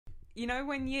you know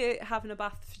when you're having a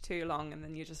bath for too long and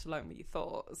then you're just alone with your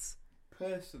thoughts?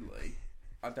 Personally,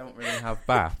 I don't really have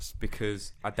baths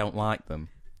because I don't like them.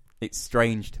 It's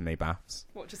strange to me, baths.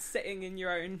 What, just sitting in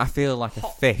your own... I feel like a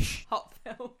fish. Hot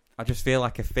film. I just feel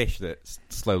like a fish that's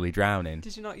slowly drowning.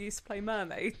 Did you not used to play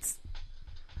mermaids?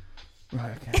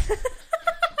 Right, okay.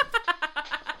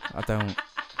 I don't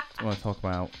want to talk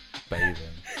about bathing.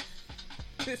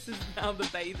 This is now the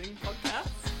bathing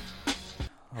podcast.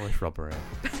 I wish Rob were here.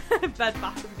 Bed,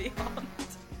 Bath and Beyond.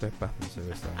 Bed, Bath and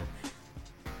Suicide.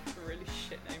 A really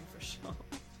shit name for a shop.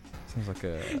 Sounds like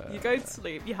a... You go to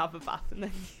sleep, you have a bath, and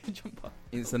then you jump off.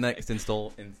 It's the next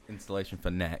installation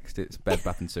for Next. It's Bed,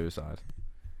 Bath and Suicide.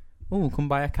 Oh, come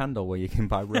buy a candle where you can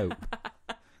buy rope.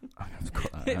 I'm going to have to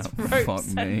cut that It's out.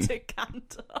 rope-scented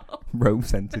candle.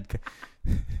 Rope-scented candle.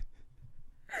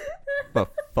 For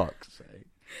fuck's sake.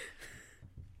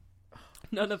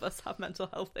 None of us have mental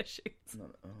health issues. Oh,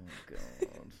 God.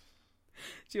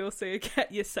 Do you also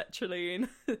get your sertraline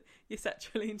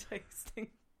tasting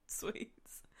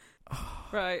sweets?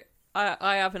 Right.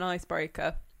 I have an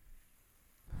icebreaker.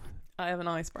 Is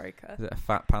it a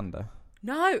fat panda?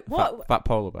 No, what? Fat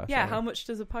polar bear. Yeah, sorry. how much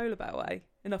does a polar bear weigh?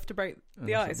 Enough to break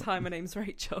the ice. Hi, my name's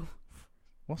Rachel.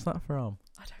 What's that from?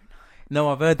 I don't know. No,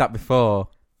 I've heard that before.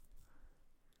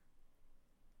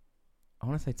 I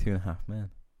want to say 2.5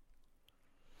 Men.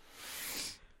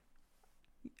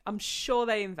 I'm sure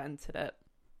they invented it.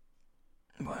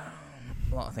 Well,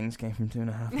 a lot of things came from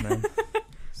 2.5 Men.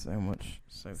 So much.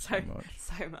 So much.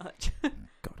 So much.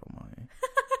 God almighty.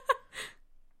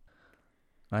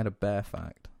 I had a bear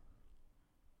fact.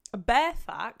 A bear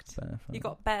fact? Bear fact. You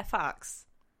got bear facts?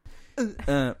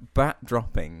 Bat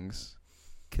droppings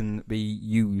can be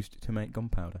used to make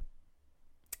gunpowder.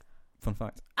 Fun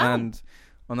fact. Oh. And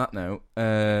on that note,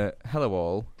 hello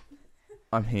all.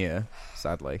 I'm here,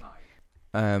 sadly.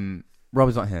 Rob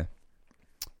is not here.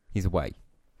 He's away.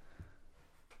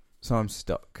 So I'm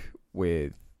stuck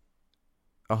with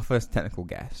our first technical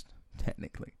guest.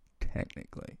 Technically.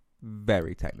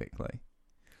 Very technically.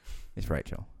 It's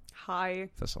Rachel. Hi.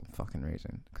 For some fucking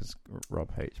reason. Because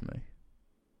Rob hates me.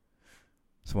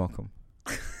 So welcome.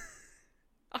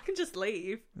 I can just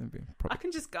leave. I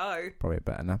can just go. Probably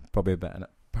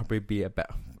be a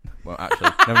better. Well,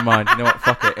 actually, never mind. You know what?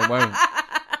 Fuck it. It won't.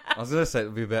 I was gonna say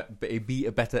it'd be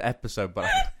a better episode, but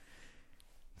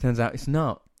turns out it's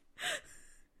not.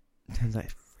 Turns out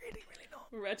it's really not.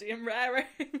 Ready and raring.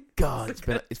 God, it's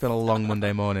been a long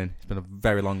Monday morning. It's been a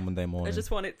very long Monday morning. I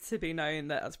just want it to be known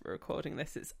that as we're recording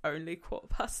this, it's only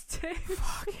 2:15.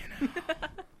 Fucking hell.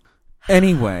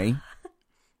 Anyway,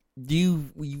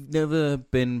 we've never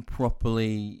been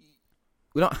properly.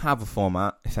 We don't have a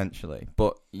format essentially,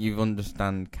 but you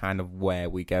understand kind of where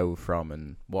we go from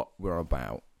and what we're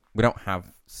about. We don't have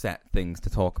set things to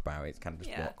talk about. It's kind of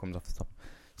just what comes off the top.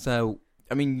 So,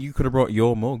 I mean, you could have brought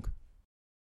your mug.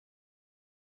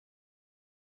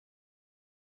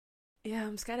 Yeah,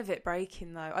 I'm scared of it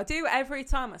breaking though. I do every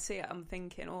time I see it. I'm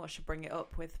thinking, I should bring it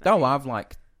up with me. Oh, I've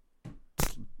just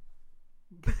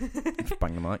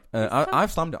bang the mic.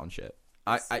 I've slammed it on shit.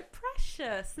 It's so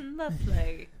precious and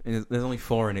lovely. There's only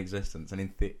 4 in existence,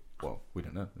 and well, we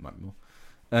don't know. There might be more.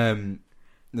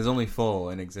 There's only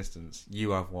 4 in existence.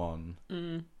 You have one.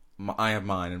 I have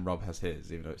mine, and Rob has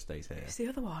his, even though it stays here. Who's the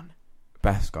other one?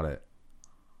 Beth's got it.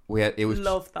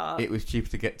 Love that. It was cheaper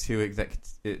to get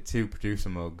 2 producer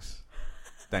mugs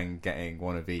than getting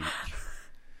one of each.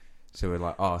 So we're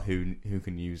like, who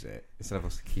can use it? Instead of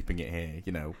us keeping it here,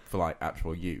 for like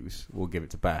actual use, we'll give it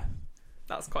to Beth.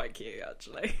 That's quite cute,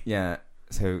 actually. Yeah.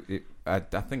 So I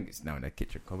think it's now in her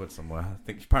kitchen cupboard somewhere. I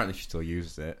think apparently she still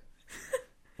uses it.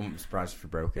 I'm surprised if she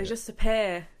broke it. They just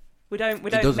appear. We don't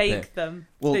make appear. them.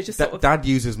 Well, they just Dad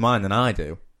uses mine than I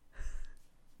do.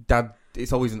 Dad,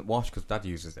 it's always in the wash because Dad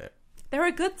uses it. They're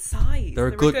a good size.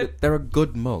 They're a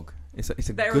good mug. It's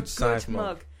a good size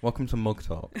mug. Welcome to Mug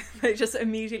Talk. They just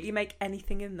immediately make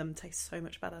anything in them taste so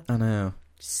much better. I know.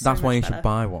 That's why you should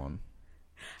buy one.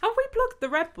 Have we plugged the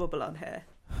Redbubble on here?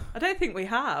 I don't think we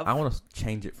have. I want to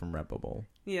change it from Redbubble.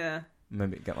 Yeah.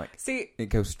 Maybe get it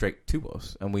goes straight to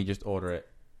us and we just order it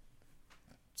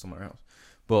somewhere else.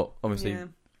 But obviously,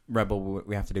 Redbubble,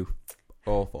 we have to do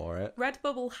all for it.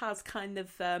 Redbubble has kind of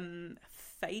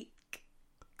fake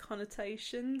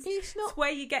connotations. It's not. It's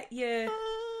where you get your...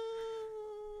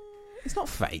 It's not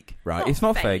fake, right? It's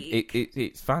not fake.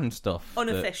 It's fan stuff.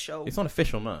 Unofficial. It's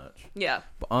unofficial merch. Yeah.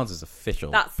 But ours is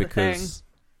official. That's because the thing.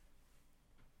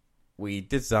 We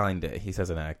designed it, he says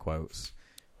in air quotes.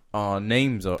 Our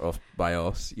names are off by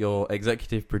us. Your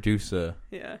executive producer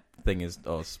thing is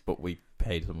us, but we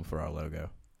paid them for our logo.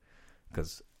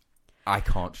 Because I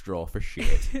can't draw for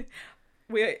shit.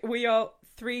 we are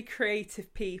three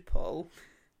creative people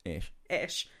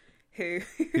ish who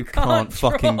can't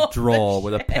fucking draw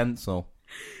with a shit. pencil.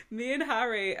 Me and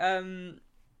Harry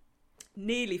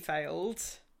nearly failed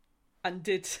and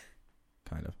did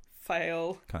Kind of.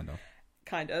 fail Kind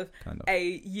of. a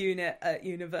unit at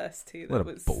university that What a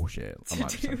was bullshit. to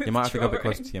do with You might have to go a bit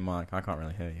drawing. closer to your mic. I can't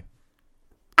really hear you.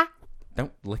 Ah.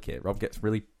 Don't lick it. Rob gets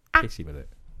really pissy with it.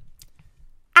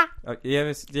 Ah. Did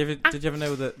you ever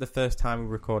know that the first time we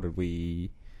recorded,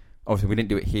 obviously we didn't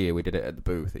do it here. We did it at the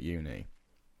booth at uni,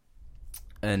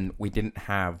 and we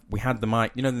had the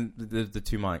mic. You know the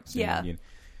two mics. Yeah.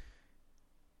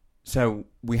 So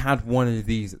we had one of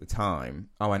these at the time.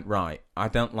 I went, right, I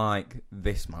don't like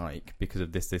this mic because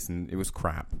of this, and it was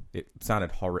crap. It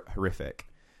sounded horrific.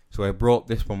 So I brought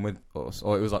this one with us,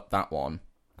 or it was like that one.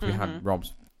 We had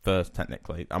Rob's first,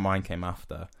 technically, and mine came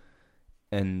after.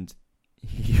 And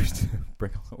he used to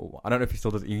bring a little one. I don't know if he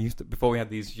still does it. He used to, before we had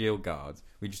these shield guards,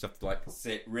 we just have to like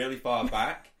sit really far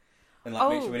back and like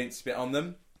make sure we didn't spit on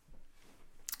them.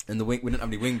 And we didn't have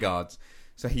any wing guards.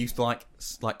 So he used to like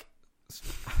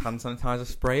hand sanitizer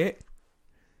spray it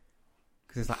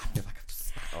because it's like I feel like I've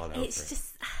spat all over It's it.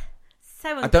 just so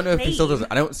unclean. I don't know if he still does it.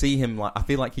 I don't see him like. I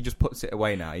feel like he just puts it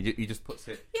away now. He just puts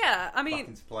it Yeah, I back mean,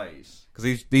 into place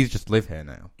because these just live here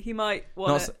now. he might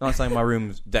want Not saying my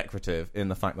room's decorative in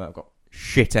the fact that I've got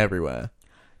shit everywhere.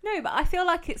 No, but I feel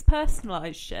like it's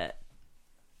personalised shit.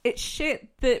 It's shit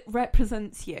that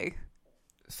represents you.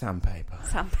 Sandpaper,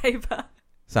 Sandpaper.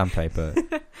 sandpaper,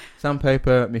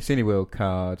 my Cineworld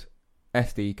card,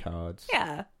 SD cards,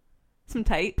 Yeah. Some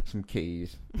tape. some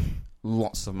keys,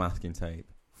 lots of masking tape.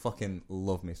 Fucking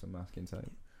love me some masking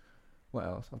tape. What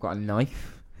else? I've got a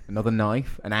knife, another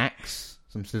knife, an axe,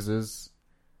 some scissors,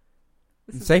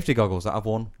 and safety goggles that I've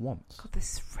worn once. God,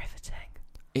 this is riveting.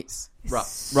 It's It's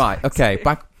so right. Okay, exciting.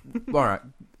 back. All right,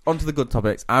 on to the good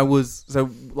topics.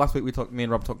 Last week me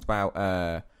and Rob talked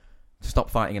about stop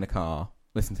fighting in a car,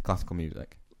 listen to classical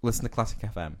music, listen to classic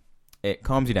FM. It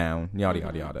calms you down, yada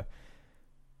yada yada.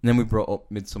 And then we brought up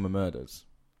Midsummer Murders.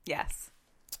 Yes.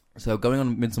 So going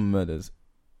on Midsummer Murders,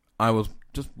 I was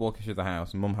just walking through the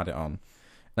house and Mum had it on.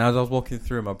 And as I was walking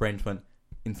through, my brain just went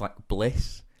into like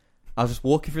bliss. I was just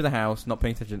walking through the house, not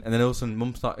paying attention, and then all of a sudden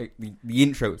Mum started, the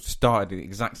intro started at the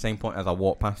exact same point as I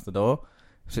walked past the door.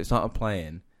 So it started playing,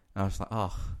 and I was like,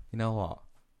 oh, you know what?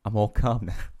 I'm all calm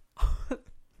now.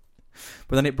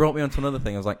 But then it brought me on to another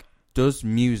thing. I was like, does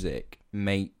music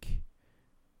make...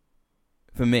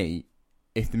 For me,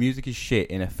 if the music is shit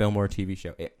in a film or a TV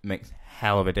show, it makes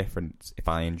hell of a difference if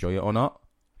I enjoy it or not.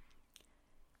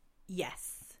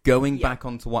 Yes. Going back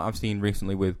onto what I've seen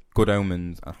recently with Good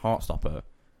Omens and Heartstopper,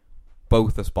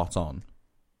 both are spot on.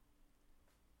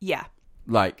 Yeah.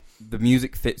 Like, the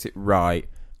music fits it right.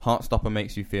 Heartstopper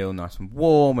makes you feel nice and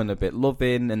warm and a bit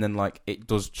loving, and then, like, it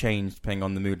does change depending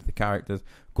on the mood of the characters.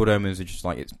 Good Omens is just,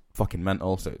 like, it's fucking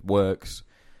mental, so it works.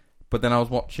 But then I was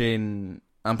watching...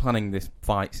 I'm planning this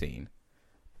fight scene,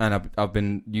 and I've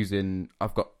been using...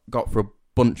 I've got for a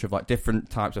bunch of, like,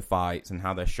 different types of fights and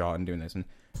how they're shot and doing this, and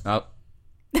I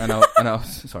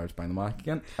was... Sorry, I was banging the mic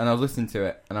again. And I was listening to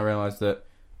it, and I realised that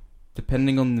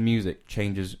depending on the music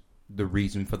changes the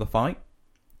reason for the fight.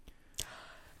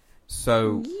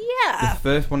 So, Yeah. the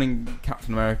first one in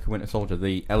Captain America Winter Soldier,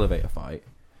 the elevator fight,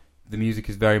 the music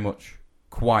is very much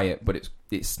quiet, but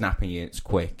it's snappy and it's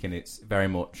quick, and it's very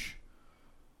much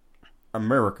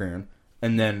American.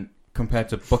 And then compared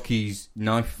to Bucky's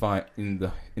knife fight in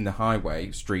the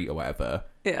highway street or whatever,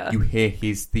 Yeah. you hear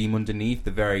his theme underneath,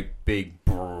 the very big,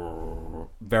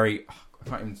 very... I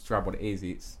can't even describe what it is.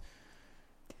 It's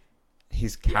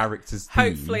his character's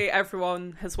theme. Hopefully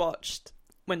everyone has watched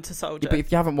Winter Soldier. Yeah, but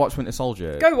if you haven't watched Winter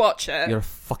Soldier, Go watch it. you're a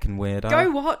fucking weirdo. Go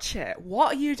watch it.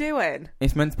 What are you doing?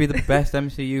 It's meant to be the best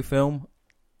MCU film.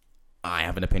 I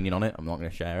have an opinion on it. I'm not going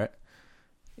to share it.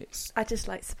 I just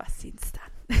like Sebastian Stan.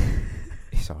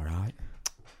 It's all right.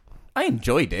 I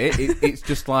enjoyed it. It's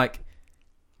just like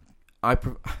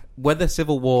whether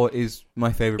Civil War is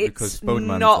my favourite because It's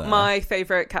Spider-Man's not there, my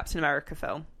favourite Captain America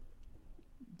film.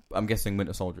 I'm guessing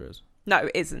Winter Soldier is No,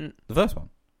 it isn't. the first one.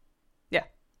 Yeah.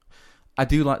 I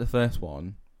do like the first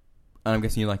one, and I'm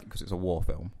guessing you like it because it's a war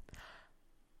film.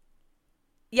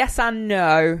 Yes and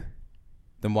no.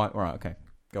 Then why? All right, okay,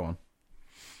 go on.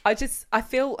 I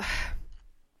feel...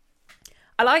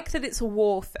 I like that it's a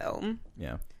war film,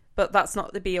 Yeah. but that's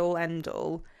not the be-all,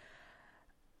 end-all.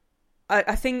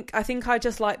 I think I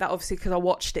just like that, obviously, because I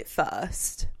watched it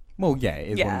first. Well, yeah,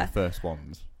 it is one Yeah. of the first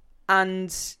ones.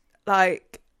 And,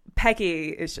 like, Peggy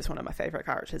is just one of my favourite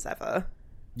characters ever.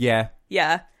 Yeah,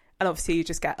 Yeah. And obviously you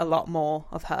just get a lot more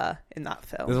of her in that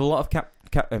film. there's a lot of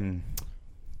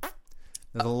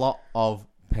There's a lot of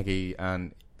Peggy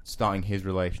and starting his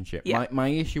relationship. Yeah. My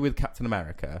issue with Captain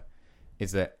America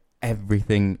is that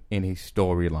everything in his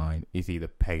storyline is either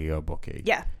Peggy or Bucky.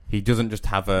 Yeah. He doesn't just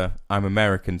have a I'm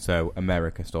American, so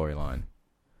America storyline.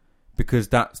 Because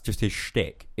that's just his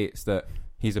shtick. It's that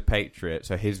he's a patriot,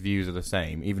 so his views are the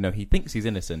same. Even though he thinks he's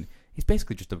innocent, he's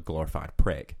basically just a glorified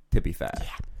prick, to be fair.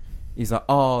 Yeah. He's like,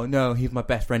 oh, no, he's my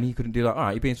best friend. He couldn't do that. All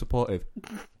right, you're being supportive.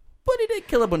 But he did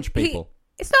kill a bunch of people.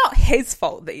 It's not his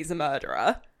fault that he's a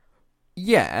murderer.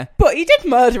 Yeah. But he did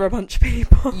murder a bunch of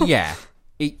people. Yeah.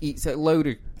 It's a load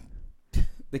of...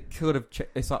 They could have...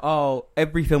 It's like, oh,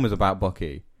 every film is about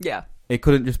Bucky. Yeah. It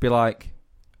couldn't just be like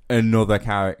another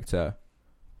character.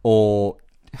 Or...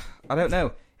 I don't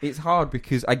know. It's hard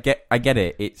because I get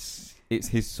it. It's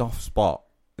his soft spot.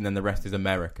 And then the rest is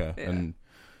America and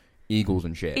eagles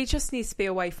and shit. He just needs to be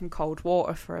away from cold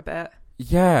water for a bit.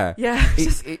 Yeah. Yeah.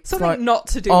 It's something like, not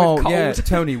to do with cold. Yeah,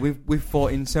 Tony, we've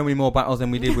fought in so many more battles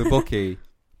than we did with Bucky.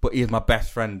 But he is my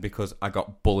best friend because I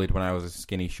got bullied when I was a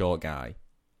skinny, short guy.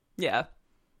 Yeah.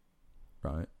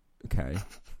 Right. Okay.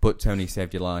 But Tony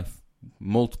saved your life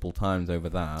multiple times over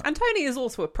that. And Tony is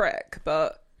also a prick,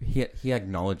 but... He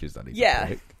acknowledges that he's Yeah. a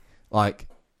prick. Like,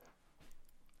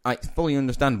 it's fully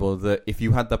understandable that if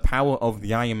you had the power of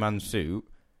the Iron Man suit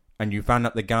and you found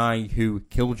out the guy who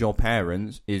killed your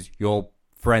parents is your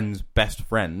friend's best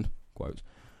friend, quotes,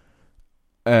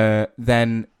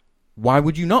 then why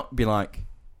would you not be like,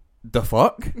 the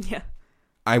fuck? Yeah.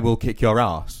 I will kick your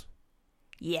ass.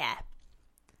 Yeah.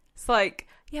 It's like,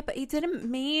 yeah, but he didn't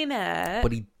mean it.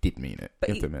 But he did mean it. But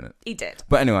You have to admit it. He did.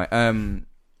 But anyway,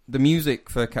 the music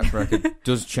for Captain America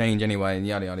does change anyway, and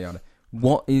yada yada yada.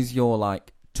 What is your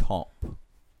like top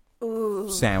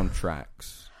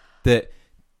soundtracks that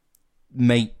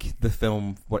make the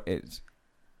film what it is?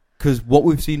 Because what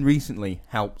we've seen recently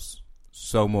helps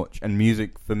so much, and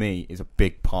music for me is a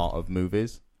big part of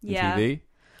movies and TV.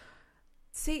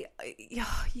 See,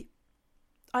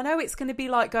 I know it's going to be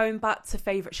like going back to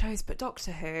favourite shows, but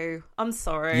Doctor Who, I'm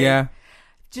sorry. Yeah.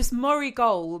 Just Murray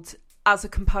Gold as a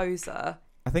composer.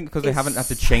 I think because they It's haven't had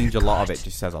to so change a lot of good. it,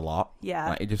 just says a lot. Yeah.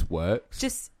 Like, it just works.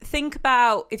 Just think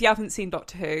about, if you haven't seen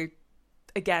Doctor Who,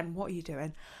 again, what are you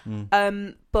doing?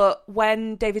 But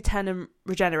when David Tennant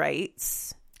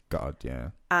regenerates... God,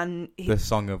 yeah. And the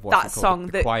song of what's that it called? song,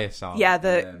 the choir song. Yeah,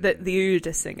 the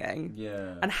Uda singing.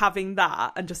 Yeah. And having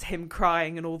that and just him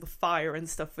crying and all the fire and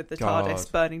stuff with the God.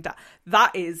 TARDIS burning down.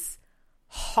 That is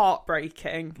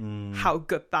heartbreaking how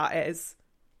good that is.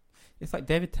 It's like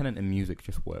David Tennant and music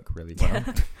just work really well.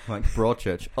 Yeah. Like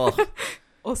Broadchurch. Oh,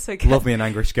 Also get, love me an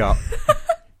angry Scott.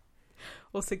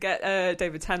 Also get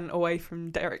David Tennant away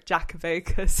from Derek Jacobi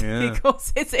because Yeah. he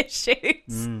causes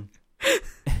issues.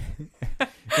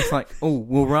 It's like, oh,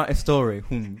 we'll write a story.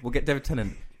 We'll get David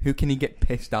Tennant. Who can he get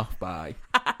pissed off by?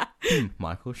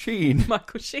 Michael Sheen.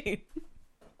 Michael Sheen.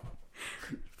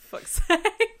 Fuck's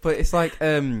sake. But it's like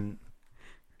some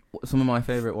of my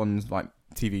favourite ones, like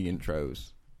TV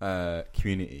intros.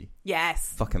 Community.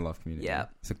 Yes. Fucking love Community. Yeah.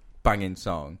 It's a banging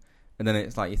song. And then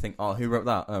it's like you think, oh, who wrote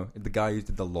that? Oh, the guy who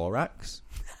did the Lorax.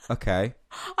 Okay.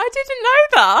 I didn't know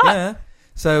that. Yeah.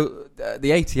 So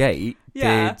the 88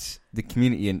 Yeah. did the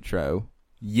Community intro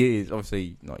years,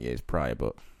 obviously not years prior,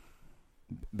 but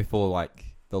before like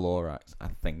the Lorax, I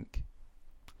think.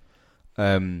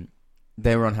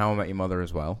 They were on How I Met Your Mother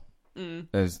as well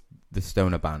as the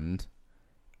Stoner band.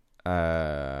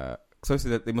 So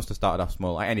obviously they must have started off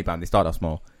small, like any band. They started off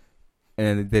small, and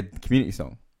then they did the Community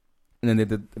song, and then they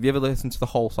did. Have you ever listened to the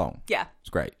whole song? Yeah. It's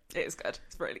great. It is good.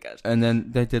 It's really good. And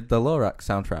then they did the Lorax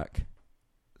soundtrack.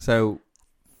 So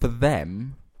for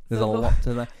them, there's a lot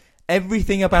to that.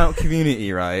 Everything about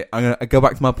Community, right? I'm gonna go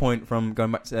back to my point from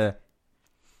going back to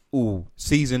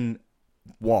season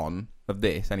 1 of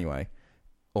this anyway,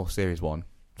 or series 1.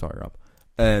 Sorry, Rob.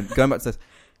 Going back to this,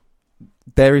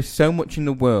 there is so much in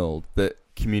the world that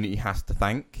Community has to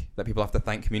thank, that people have to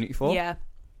thank Community for. Yeah.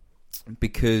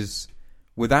 Because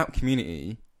without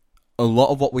Community, a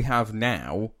lot of what we have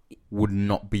now would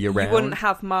not be around. You wouldn't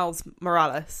have Miles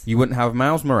Morales. You wouldn't have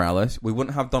Miles Morales. We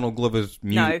wouldn't have Donald Glover's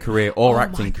music career or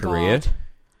acting my career. God.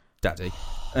 Daddy.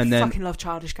 I And then, fucking love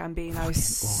Childish Gambino. He's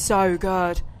so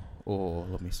good. oh,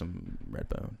 love me some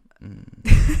Redbone.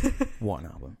 What an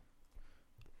album.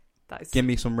 That is Give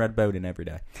me some Redbone in every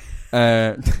day.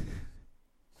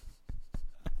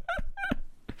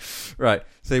 Right.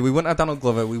 So we wouldn't have Donald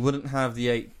Glover. We wouldn't have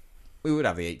we would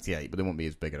have the 88, but it wouldn't be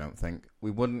as big, I don't think.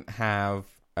 We wouldn't have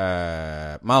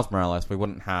Miles Morales. We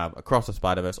wouldn't have Across the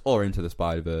Spider-Verse or Into the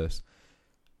Spider-Verse.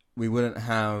 We wouldn't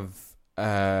have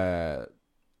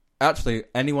actually,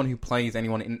 anyone who plays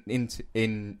anyone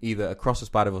in either Across the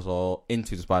Spider-Verse or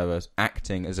Into the Spider-Verse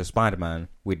acting as a Spider-Man,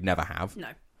 we'd never have. No.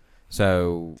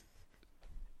 So,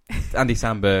 Andy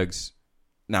Samberg's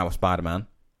now a Spider-Man.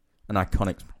 An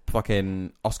iconic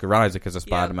fucking Oscar Isaac as a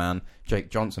Spider-Man. Yep. Jake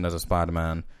Johnson as a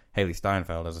Spider-Man. Haley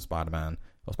Steinfeld as a Spider-Man.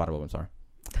 Or Spider-Woman, sorry.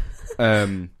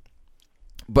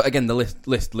 But again, the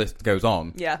list goes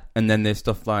on. Yeah. And then there's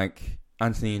stuff like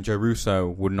Anthony and Joe Russo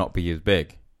would not be as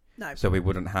big. No. So we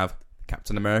wouldn't have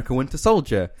Captain America Winter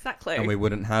Soldier. Exactly. And we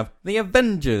wouldn't have the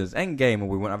Avengers Endgame, and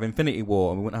we wouldn't have Infinity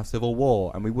War, and we wouldn't have Civil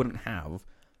War, and we wouldn't have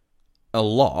a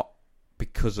lot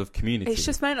because of Community. It's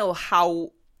just mental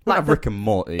how... We have Rick and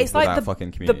Morty without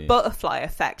fucking Community. The butterfly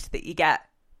effect that you get.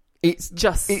 It's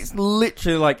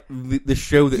literally like the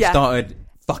show that started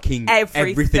fucking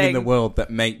everything in the world that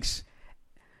makes,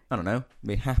 I don't know,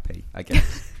 me happy, I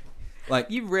guess. Like,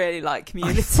 you really like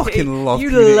Community. I fucking love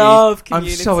Community. You love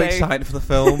Community. I'm so excited for the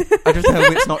film. I just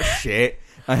hope it's not shit.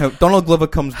 I hope Donald Glover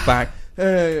comes back.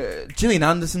 Gillian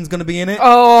Anderson's going to be in it.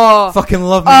 Oh. Fucking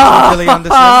love me, Gillian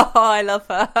Anderson. Oh, I love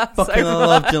her. Fucking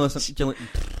love Gillian.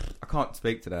 I can't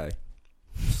speak today.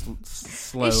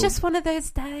 Slow. It's just one of those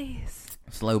days.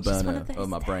 Slow burner of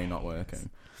my brain not working.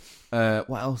 What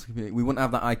else could be? We wouldn't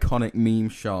have that iconic meme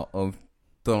shot of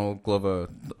Donald Glover.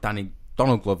 Danny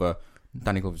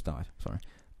Glover's died. Sorry.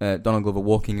 Donald Glover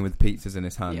walking in with pizzas in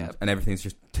his hand, and everything's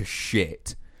just to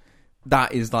shit.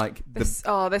 That is like there's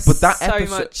so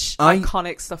much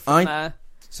iconic stuff from there.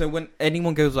 So when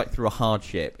anyone goes like through a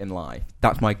hardship in life,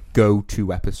 that's my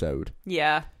go-to episode.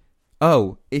 Yeah.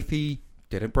 Oh, if he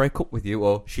didn't break up with you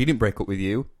or she didn't break up with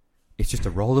you, it's just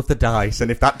a roll of the dice. And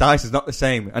if that dice is not the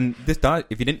same, and this dice,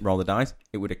 if you didn't roll the dice,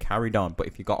 it would have carried on. But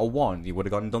if you got a 1, you would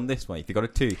have gone and done this way. If you got a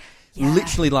 2,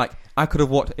 literally, like, I could have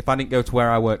walked, if I didn't go to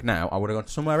where I work now, I would have gone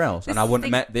somewhere else. And I wouldn't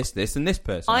have met this, and this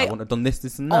person. I wouldn't have done this,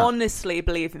 and that. I honestly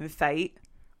believe in fate.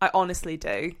 I honestly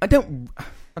do. I don't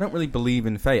really believe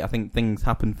in fate. I think things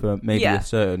happen for maybe a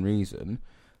certain reason.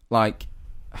 Like,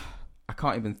 I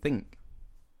can't even think.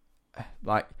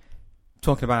 Like,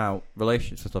 talking about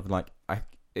relationships and stuff, like,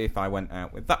 if I went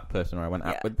out with that person or I went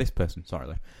out with this person,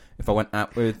 if I went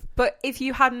out with... But if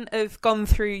you hadn't have gone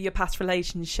through your past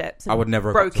relationships and I would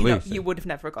never have got to Lucy. You would have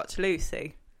never got to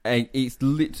Lucy. It's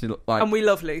literally like... And we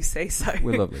love Lucy, so...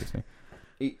 We love Lucy.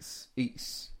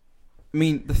 It's... I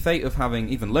mean, the fate of having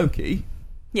even Loki...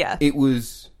 Yeah. It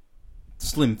was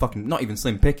not even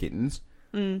slim pickings.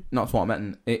 Not what I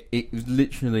meant. It was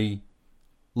literally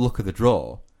luck of the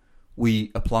draw.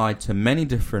 We applied to many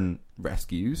different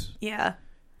rescues. Yeah.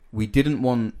 We didn't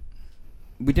mind,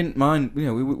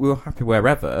 we were happy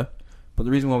wherever, but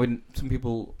the reason why some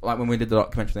people, like when we did the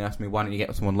documentary, they asked me, why didn't you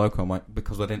get someone local? I'm like,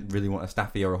 because I didn't really want a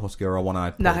staffy or a husky or a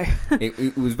one-eyed pug. No.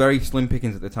 it was very slim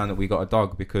pickings at the time that we got a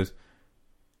dog, because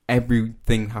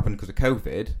everything happened because of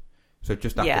COVID. So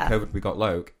just after COVID, we got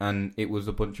Loke, and it was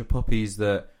a bunch of puppies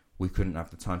that we couldn't have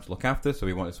the time to look after, so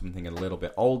we wanted something a little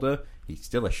bit older. He's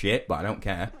still a shit, but I don't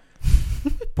care.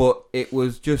 But it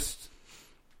was just...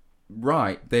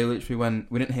 Right, they literally went...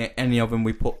 We didn't hear any of them.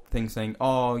 We put things saying,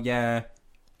 oh, yeah,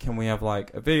 can we have,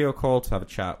 like, a video call to have a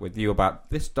chat with you about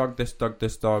this dog, this dog,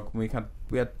 this dog? We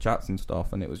had chats and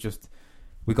stuff, and it was just...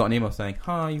 We got an email saying,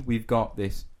 hi, we've got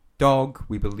this dog.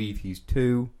 We believe he's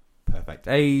 2. Perfect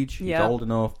age. He's old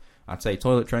enough. I'd say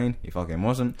toilet trained. He fucking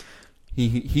wasn't.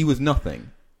 He was nothing.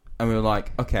 And we were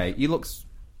like, okay, he looks...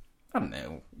 I don't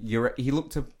know. He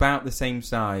looked about the same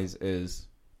size as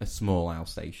a small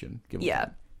Alsatian.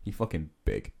 He fucking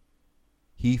big.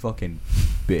 We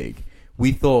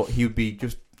thought he would be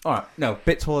just... Alright, no, a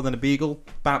bit taller than a beagle.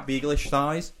 About beagle-ish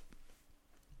size.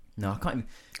 No, I can't even...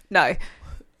 No.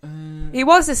 He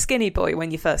was a skinny boy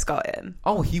when you first got him.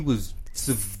 Oh, he was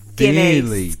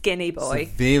severely... Skinny boy.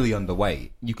 Severely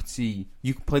underweight. You could see...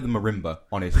 You could play the marimba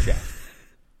on his chest.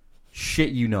 Shit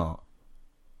you not.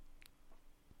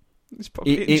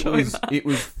 It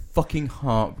was fucking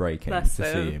heartbreaking to see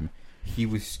him. He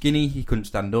was skinny, he couldn't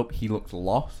stand up, he looked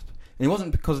lost. And it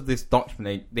wasn't because of this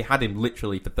document. They had him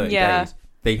literally for 30 days.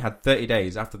 They had 30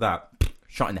 days after that,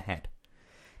 shot in the head.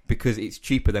 Because it's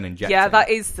cheaper than injecting. Yeah, that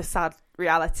is the sad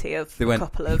reality of a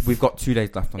couple of... We've got 2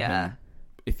 days left on him.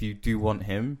 If you do want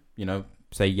him,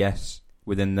 say yes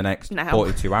within the next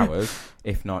 42 hours.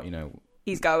 If not,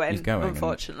 He's going,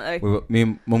 unfortunately. Me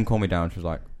and Mum called me down, she was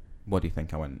like, what do you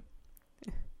think? I went...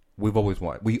 We always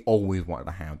wanted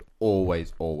a hound.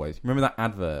 Always. Remember that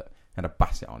advert had a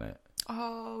basset on it?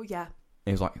 Oh, yeah.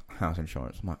 It was like house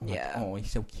insurance. I'm like, oh, he's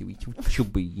so cute. He's so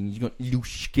chubby. He's got loose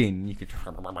skin. You could...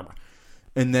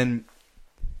 And then...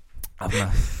 I don't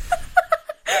know.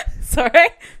 Sorry?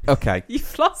 Okay. You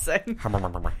flossing?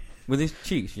 With his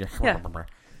cheeks. Yeah.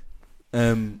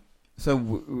 So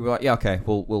we were like, yeah, okay,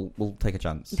 we'll take a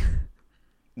chance.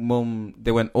 Mum,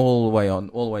 they went all the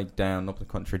way down up the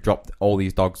country, dropped all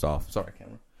these dogs off. Sorry,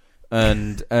 camera.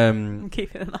 And I'm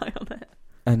keeping an eye on it.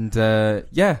 And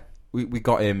yeah, we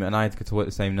got him, and I had to go to work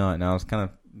the same night. And I was kind of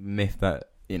miffed that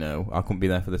I couldn't be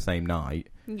there for the same night.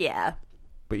 Yeah.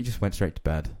 But he just went straight to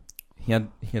bed. He had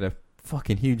a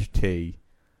fucking huge tea.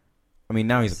 I mean,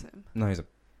 now he's a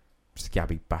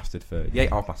scabby bastard he ate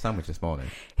half my sandwich this morning.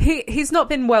 He's not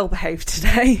been well behaved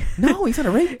today. No, he's had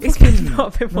a really He's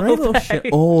not been well behaved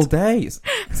shit all day. It's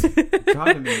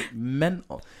driving me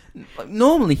mental. Like,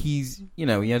 normally he's he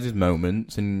has his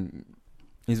moments, and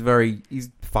he's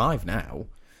 5 now.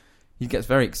 He gets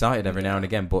very excited every now and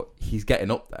again, but he's getting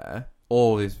up there.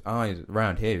 All his eyes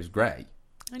around here is grey.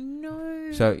 I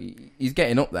know. So he's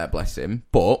getting up there, bless him.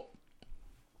 But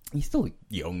he's still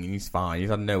young and he's fine. He's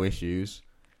had no issues.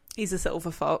 He's a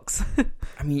silver fox.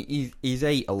 I mean, he's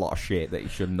ate a lot of shit that he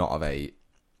should not have ate,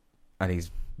 and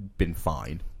he's been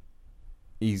fine.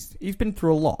 He's been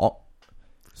through a lot,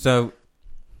 so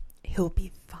he'll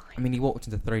be fine. I mean, he walked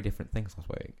into 3 different things last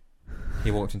week.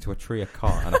 He walked into a tree, a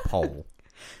car, and a pole.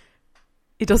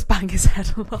 He does bang his head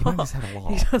a lot. He bangs his head a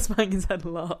lot. He does bang his head a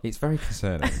lot. It's very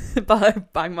concerning. But I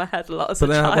bang my head a lot as a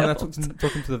child. But then when I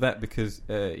took him to the vet because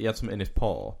he had something in his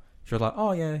paw, she was like,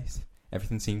 "Oh yeah,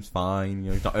 everything seems fine.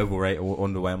 He's not overweight or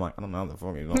underweight." I'm like, "I don't know the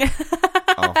fuck he's not."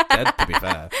 Half dead, to be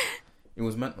fair. It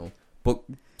was mental. But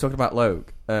talking about Logue,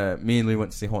 me and Lou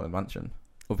went to see Haunted Mansion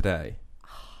the other day.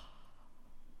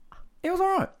 It was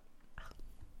alright.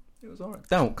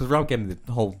 Don't, because Rob gave me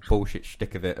the whole bullshit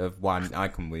shtick of it of why I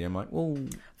come with you. I'm like, well,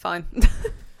 fine.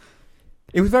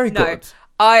 It was very good.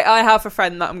 I have a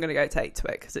friend that I'm going to go take to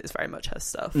it because it's very much her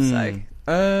stuff.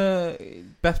 So,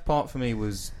 best part for me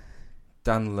was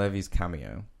Dan Levy's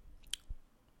cameo.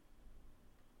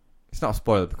 It's not a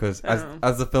spoiler because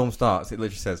as the film starts, it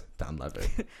literally says Dan Levy.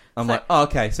 I'm like, oh,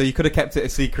 okay, so you could have kept it a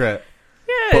secret.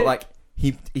 Yeah. But like,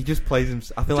 he just plays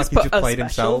himself. I feel like he just played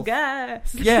himself.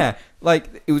 Guest. Yeah,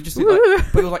 like it was just, but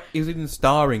it was like it was even a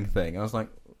starring thing. I was like,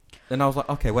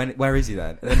 okay, where is he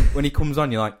then? And then when he comes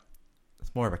on, you're like,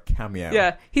 it's more of a cameo.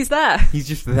 Yeah, he's there. He's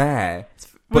just there.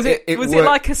 Was it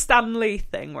like a Stan Lee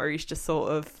thing where he's just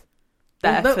sort of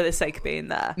there for the sake of being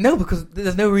there? No, because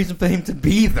there's no reason for him to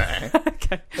be there.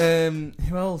 Okay.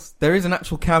 Who else? There is an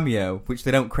actual cameo which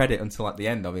they don't credit until at the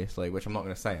end, obviously, which I'm not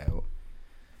going to say out.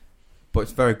 But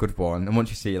it's a very good one, and once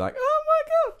you see, you're like, oh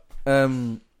my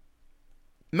god.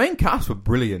 Main cast were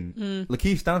brilliant.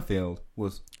 Lakeith Stanfield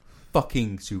was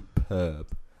fucking superb.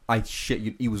 I shit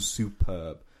you, he was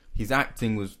superb. His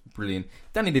acting was brilliant.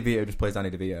 Danny DeVito just plays Danny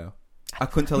DeVito. I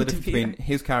couldn't tell the difference between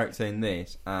his character in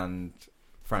this and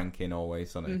Frank in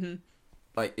Always Sunny. Mm-hmm.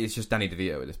 Like, it's just Danny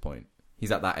DeVito at this point.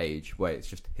 He's at that age where it's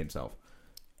just himself.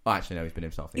 Oh, actually, no, he's been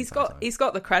himself. He's got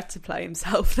the cred to play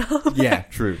himself, though. Yeah,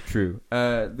 true.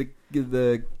 The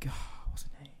what's her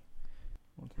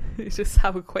name? Just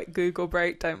have a quick Google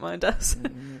break. Don't mind us.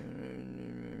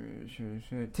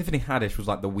 Tiffany Haddish was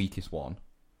like the weakest one.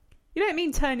 You don't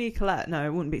mean Toni Collette? No,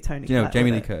 it wouldn't be Toni Collette. No,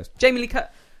 Jamie Lee Curtis. Jamie Lee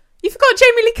Curtis. You forgot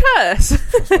Jamie Lee Curtis.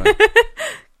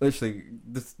 Literally,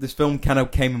 this film kind of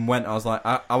came and went. I was like,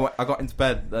 I got into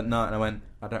bed that night and I went,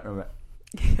 I don't remember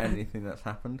anything that's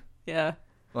happened. Yeah.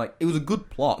 Like, it was a good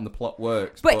plot and the plot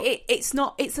works. But it's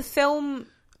not, it's a film.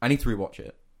 I need to rewatch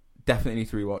it. Definitely need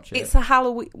to rewatch it. It's a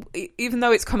Halloween, even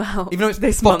though it's come out. Even though it's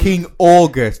this fucking month.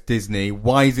 August, Disney.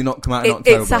 Why is it not come out in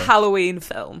October? It's a Halloween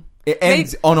film. It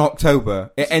ends on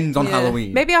October. It ends on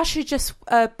Halloween. Maybe I should just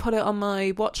put it on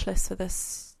my watch list for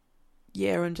this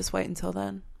year and just wait until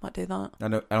then. Might do that. I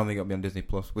don't think it'll be on Disney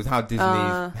Plus. With how Disney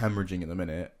is hemorrhaging at the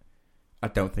minute, I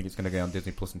don't think it's going to go on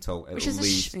Disney Plus until at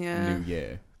least New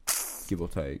Year. Give or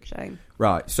take. Shame.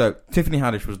 Right, so Tiffany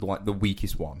Haddish was like the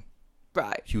weakest one.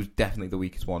 Right. She was definitely the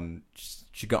weakest one.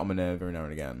 She got on my nerve every now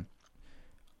and again.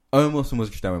 Owen Wilson was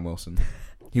just Owen Wilson.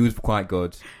 He was quite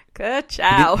good. Good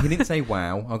chow. He didn't say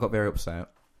wow. I got very upset.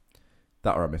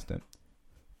 That or I missed it.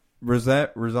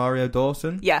 Rosario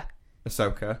Dawson? Yeah.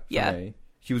 Ahsoka. Yeah. Me.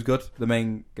 She was good, the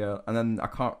main girl. And then I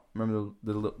can't remember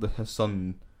her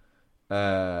son,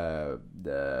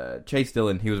 Chase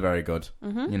Dillon. He was very good.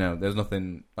 Mm-hmm. You know, there's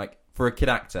nothing like for a kid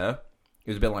actor. It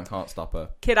was a bit like Heartstopper.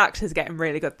 Kid actors are getting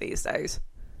really good these days.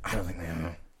 I don't think they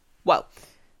are. Well,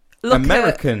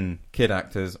 American kid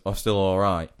actors are still all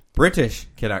right. British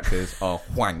kid actors are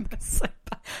wank. So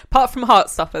apart from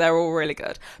Heartstopper, they're all really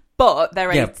good. But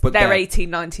they're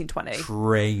 18, 19, 20.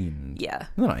 Trained. Yeah.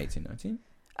 They're not 18, 19.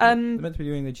 They're meant to be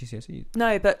doing their GCSEs.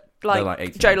 No, but like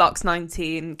 18, Joe Locke's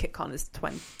 19, Kit Connor's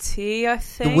 20, I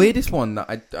think. The weirdest one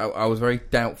that I was very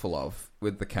doubtful of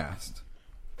with the cast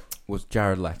was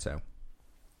Jared Leto.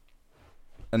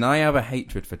 And I have a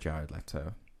hatred for Jared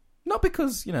Leto. Not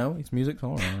because, his music's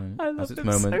alright. I love has its him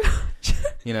moment. so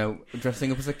much.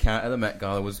 Dressing up as a cat at the Met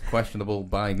Gala was questionable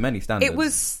by many standards. It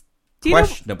was...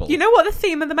 questionable. You know what the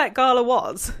theme of the Met Gala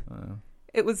was?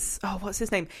 It was... Oh, what's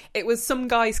his name? It was some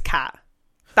guy's cat.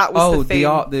 That was the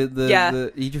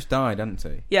theme. He just died, didn't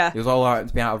he? Yeah. It was all out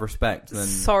to be out of respect. And then,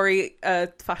 sorry,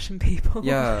 fashion people.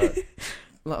 Yeah.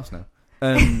 Let us know.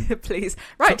 Please.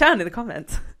 Write down in the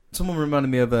comments. Someone reminded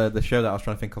me of the show that I was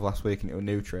trying to think of last week, and it was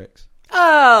New Tricks.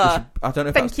 Oh, I don't know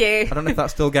if thank you. I don't know if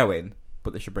that's still going,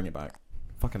 but they should bring it back.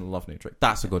 Fucking love New Tricks.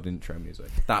 That's a good intro music.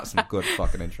 That's some good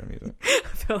fucking intro music. I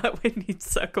feel like we need to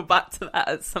circle back to that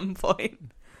at some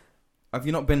point. Have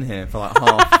you not been here for like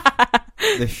half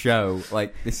this show?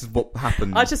 Like, this is what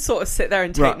happened. I just sort of sit there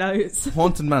and take notes.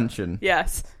 Haunted Mansion.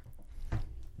 Yes.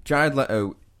 Jared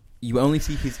Leto, you only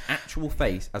see his actual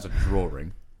face as a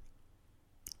drawing.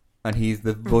 And he's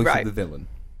the voice of the villain.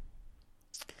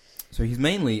 So he's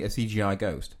mainly a CGI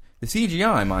ghost. The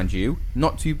CGI, mind you,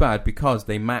 not too bad because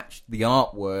they matched the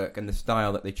artwork and the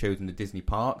style that they chose in the Disney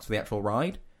parks for the actual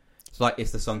ride. So, like,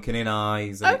 it's the sunken in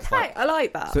eyes. And okay, I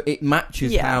like that. So it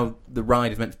matches how the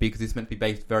ride is meant to be because it's meant to be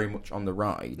based very much on the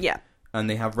ride. Yeah. And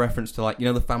they have reference to, like,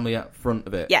 the family at front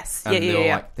of it. Yes. And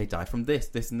they're like, they died from this,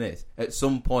 this, and this. At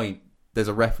some point, there's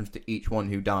a reference to each one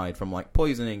who died from, like,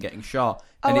 poisoning, getting shot.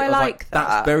 And I like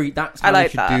that. That's how they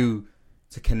should do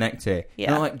to connect it.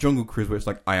 Yeah. Not like Jungle Cruise where it's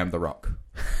like, I am the Rock.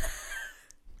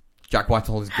 Jack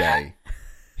Whitehall is gay.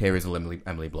 Here is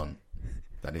Emily Blunt.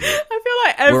 That is it. I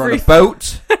feel like we're on a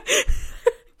boat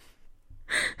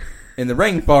in the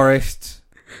rainforest.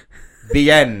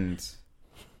 The end.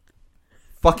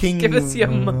 Fucking give us your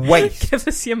waste. Give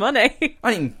us your money.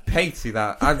 I didn't even pay to see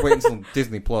that. I'd wait until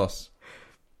Disney Plus.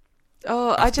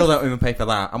 Oh, I still don't even pay for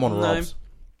that. I'm on Rob's.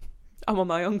 I'm on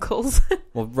my uncle's.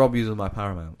 Well, Rob uses my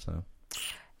Paramount, so.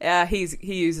 Yeah, he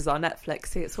uses our Netflix.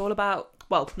 See, it's all about...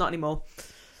 Well, not anymore.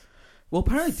 Well,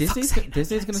 apparently Disney's going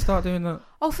to start doing that.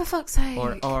 Oh, for fuck's sake.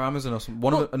 Or Amazon or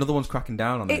something. Another one's cracking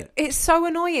down on it. It's so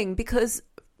annoying because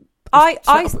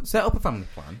set up a family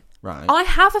plan, right? I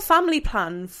have a family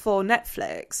plan for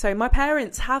Netflix, so my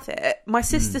parents have it. My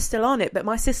sister's still on it, but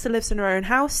my sister lives in her own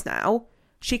house now.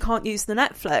 She can't use the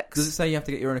Netflix. Does it say you have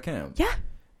to get your own account? Yeah.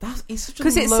 It's such a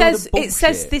load of bullshit. It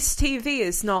says this TV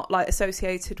is not like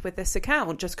associated with this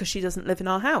account just because she doesn't live in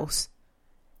our house.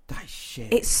 That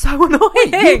shit. It's so annoying.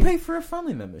 Wait, you pay for a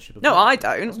family membership? No, I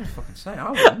don't. I was gonna fucking say I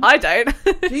wouldn't. I don't.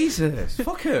 Jesus,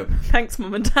 fuck him. Thanks,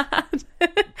 Mum and Dad.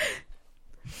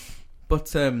 But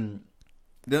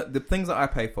the things that I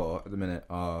pay for at the minute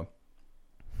are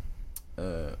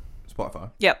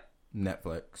Spotify. Yep.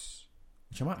 Netflix,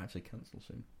 which I might actually cancel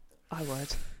soon. I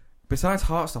would. Besides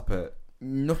Heartstopper,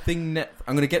 nothing. I'm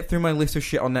going to get through my list of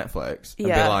shit on Netflix and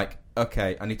be like,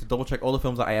 okay, I need to double check all the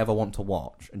films that I ever want to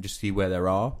watch and just see where there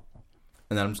are.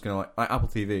 And then I'm just going to like Apple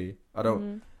TV.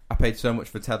 I paid so much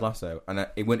for Ted Lasso and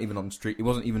it wasn't even on the street. It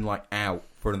wasn't even like out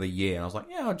for another year. And I was like,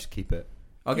 yeah, I'll just keep it.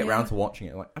 I'll get round to watching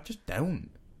it. Like, I just don't.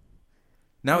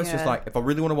 Now it's just like, if I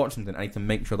really want to watch something, I need to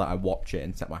make sure that I watch it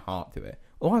and set my heart to it.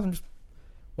 Otherwise, I'm just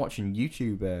watching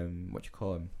YouTube, what you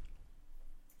call them?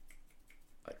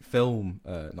 Like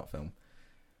not film.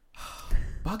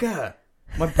 Bugger!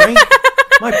 My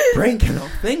brain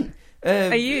cannot think.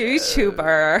 A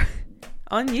YouTuber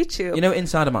on YouTube. You know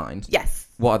Inside of Mind? Yes.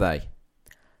 What are they?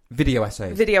 Video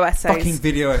essays. Video essays. Fucking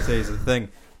video essays are the thing.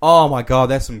 Oh my god,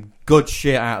 there's some good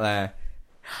shit out there.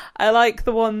 I like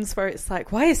the ones where it's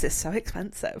like, why is this so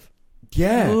expensive?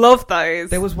 Yeah. Love those.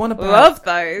 There was one about... Love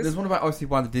those. There's one about, obviously,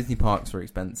 why the Disney parks are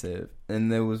expensive.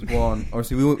 And there was one...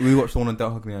 Obviously, we watched the one on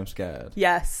Don't Hug Me, I'm Scared.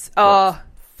 Yes. Oh.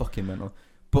 Fucking mental.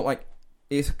 But, like,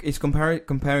 it's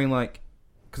comparing, like...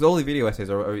 Because all the video essays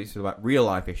are either about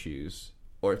real-life issues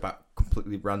or it's about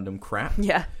completely random crap.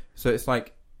 Yeah. So it's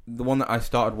like, the one that I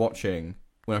started watching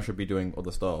when I should be doing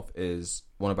other stuff is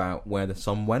one about where the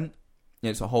sun went.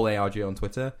 It's a whole ARG on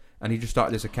Twitter. And he just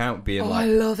started this account being like... I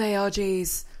love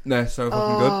ARGs. They're so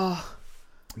fucking good.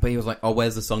 But he was like, oh,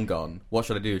 where's the sun gone? What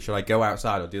should I do? Should I go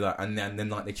outside or do that? And then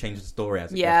like, they change the story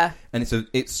as it goes. And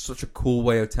it's such a cool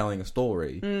way of telling a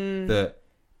story that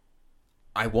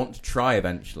I want to try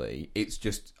eventually. It's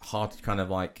just hard to kind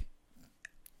of like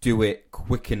do it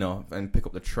quick enough and pick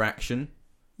up the traction.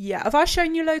 Yeah. Have I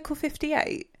shown you Local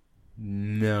 58?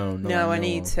 No, I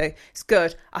need to. It's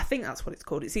good. I think that's what it's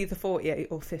called. It's either 48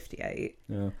 or 58.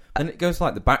 Yeah. And it goes to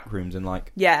like the back rooms and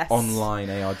like online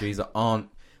ARGs that aren't...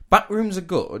 Back rooms are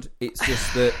good. It's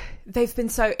just that... It's been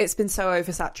so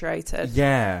oversaturated.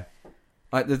 Yeah.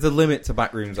 Like there's a limit to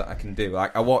back rooms that I can do.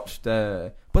 Like I watched...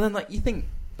 but then like you think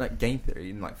like game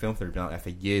theory and like film theory have been out there for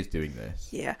years doing this.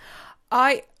 Yeah.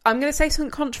 I'm going to say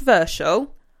something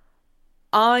controversial.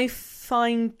 I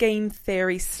find game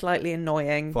theory slightly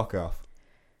annoying. Fuck off.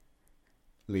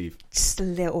 Leave. Just a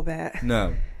little bit.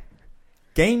 No.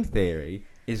 Game theory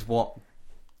is what...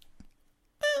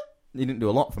 You didn't do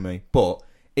a lot for me, but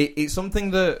it's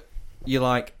something that you're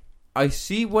like, I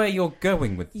see where you're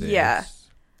going with this. Yeah.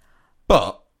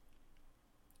 But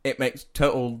it makes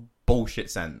total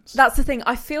bullshit sense. That's the thing.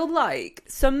 I feel like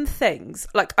some things...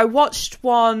 Like, I watched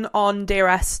one on Dear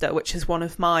Esther, which is one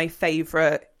of my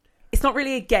favourite... It's not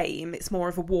really a game. It's more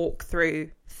of a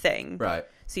walkthrough thing. Right.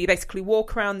 So you basically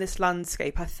walk around this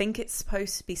landscape. I think it's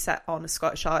supposed to be set on a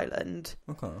Scottish island.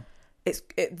 Okay.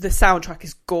 The soundtrack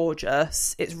is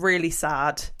gorgeous. It's really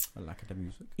sad. I like the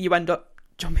music. You end up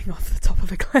jumping off the top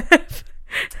of a cliff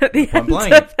at the end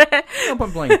blank. of it. No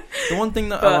point blank. The one thing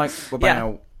that I like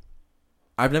about...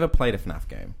 I've never played a FNAF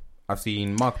game. I've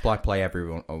seen Markiplier play every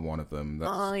one of them.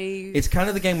 It's kind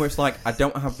of the game where it's like, I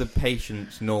don't have the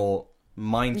patience nor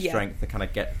mind strength to kind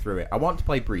of get through it. I want to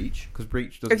play Breach, because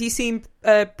Breach does... Have you seen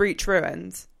Breach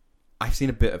Ruins? I've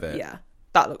seen a bit of it. Yeah,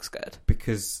 that looks good.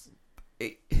 Because...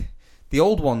 The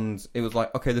old ones, it was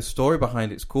like, okay, the story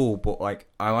behind it's cool, but like,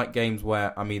 I like games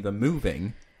where I'm either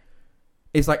moving.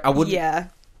 It's like, I wouldn't... Yeah.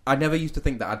 I never used to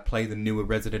think that I'd play the newer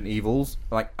Resident Evils.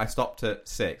 Like, I stopped at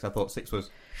 6. I thought 6 was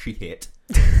shit.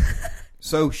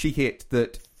 So shit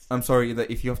that, I'm sorry, that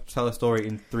if you have to tell a story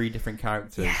in 3 different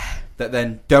characters that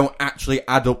then don't actually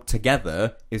add up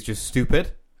together is just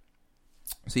stupid.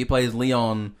 So you play as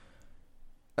Leon,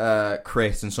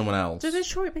 Chris, and someone else. Do the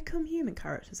Detroit Become Human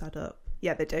characters add up?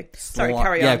 Yeah, they do. Sorry,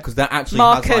 carry on. Yeah, because that actually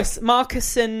Marcus, has like,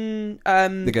 Marcus and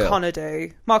Connor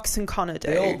do. Marcus and Connor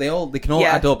do. They can all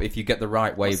add up if you get the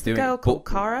right way of doing it. What's the girl called?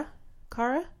 Cara?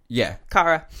 Cara? Yeah.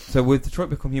 Cara. So with Detroit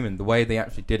Become Human, the way they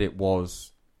actually did it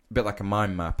was a bit like a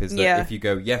mind map. Is that if you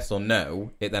go yes or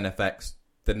no, it then affects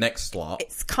the next slot.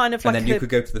 It's kind of like and then you could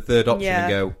go to the third option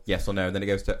and go yes or no. And then it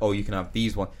goes to, you can have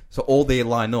these ones. So all they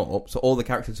line up. So all the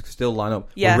characters can still line up.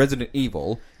 Yeah. With Resident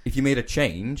Evil, if you made a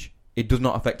change... It does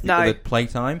not affect the other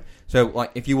playtime. So,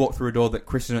 like, if you walk through a door that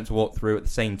Chris is meant to walk through at the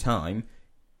same time,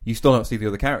 you still don't see the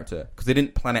other character. Because they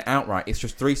didn't plan it out right. It's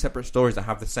just 3 separate stories that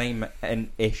have the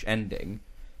same-ish ending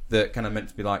that kind of meant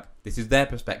to be like, this is their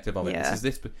perspective of it, this is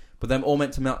this... But they're all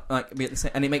meant to be at the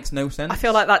same... And it makes no sense. I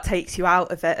feel like that takes you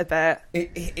out of it a bit.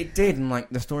 It did, and, like,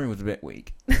 the story was a bit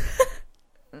weak.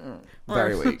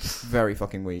 Very weak. Very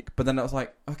fucking weak. But then I was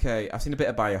like, okay, I've seen a bit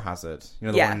of Biohazard. You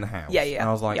know, the one in the house. Yeah. And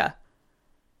I was like...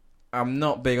 I'm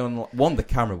not big on... One, the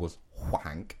camera was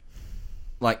wank.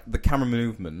 Like, the camera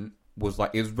movement was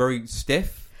like... It was very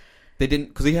stiff. They didn't...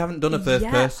 Because they haven't done a first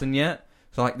person yet.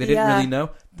 So, like, they didn't really know.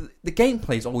 The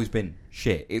gameplay's always been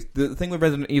shit. The thing with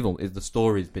Resident Evil is the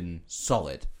story's been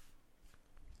solid.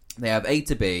 They have A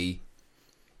to B.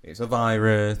 It's a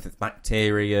virus. It's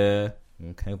bacteria.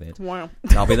 COVID. Wow.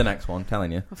 That'll be the next one,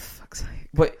 telling you. Oh, fuck's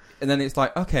sake. And then it's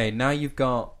like, okay, now you've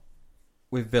got...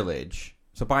 With Village...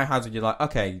 So Biohazard, you're like,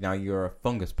 okay, now you're a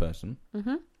fungus person.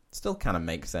 Mm-hmm. Still kind of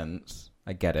makes sense.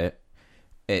 I get it.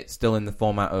 It's still in the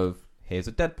format of, here's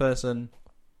a dead person,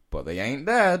 but they ain't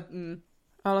dead. Mm.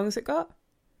 How long has it got?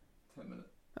 10 minutes.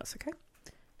 That's okay.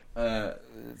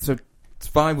 So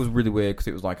 5 was really weird because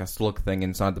it was like a slug thing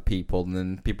inside the people, and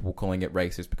then people were calling it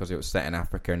racist because it was set in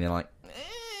Africa, and you're like,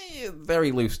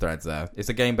 very loose threads there. It's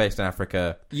a game based in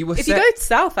Africa. If you go to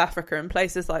South Africa and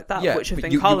places like that, which have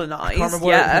been colonised, I can't remember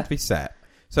where it had to be set.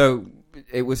 So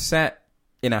it was set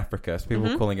in Africa, so people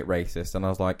were calling it racist, and I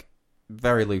was like,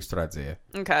 very loose threads here.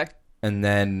 Okay. And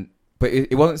then, but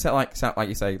it wasn't set like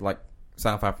you say, like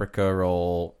South Africa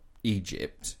or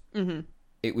Egypt. Mm-hmm.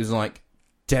 It was like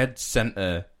dead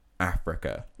center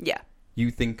Africa. Yeah.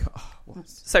 You think,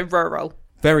 so rural.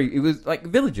 It was like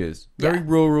villages, very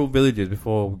rural villages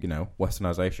before,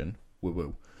 westernization. Woo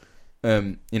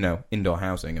woo. Indoor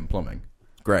housing and plumbing.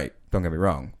 Great, don't get me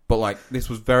wrong. But like, this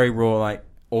was very rural, like,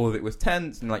 all of it was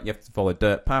tents, and like, you have to follow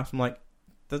dirt paths. I'm like,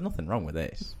 there's nothing wrong with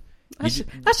this.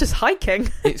 That's just hiking.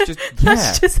 It's just,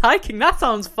 That's just hiking. That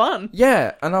sounds fun.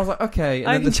 Yeah, and I was like, okay.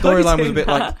 And then the storyline was a bit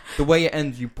like, the way it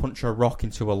ends, you punch a rock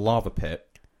into a lava pit.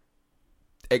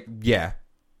 It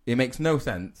makes no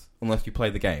sense unless you play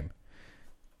the game.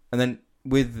 And then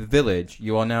with the village,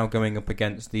 you are now going up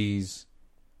against these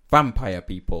vampire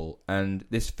people and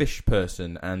this fish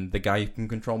person and the guy who can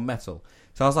control metal.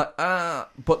 So I was like,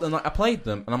 but then like, I played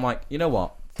them and I'm like, you know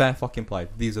what? Fair fucking play.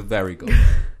 These are very good.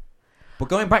 But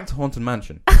going back to Haunted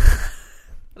Mansion.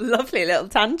 Lovely little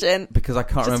tangent. Because I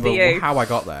can't remember how I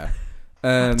got there.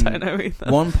 I don't know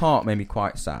either. One part made me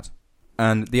quite sad.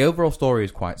 And the overall story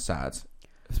is quite sad,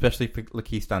 especially for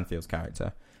Lakeith Stanfield's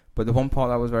character. But the one part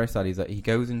that was very sad is that he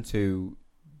goes into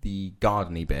the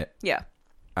gardeny bit. Yeah.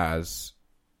 As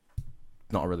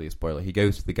not really a spoiler. He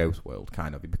goes to the ghost world,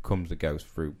 kind of. He becomes a ghost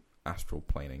through astral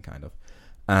planing, kind of.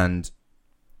 And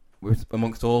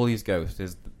amongst all these ghosts,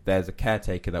 there's a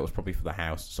caretaker that was probably for the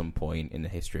house at some point in the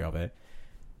history of it.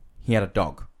 He had a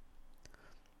dog.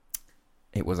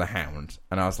 It was a hound.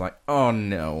 And I was like, oh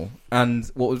no. And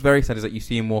what was very sad is that you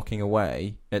see him walking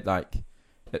away at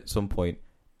some point,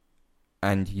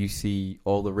 and you see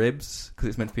all the ribs, because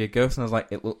it's meant to be a ghost, and I was like,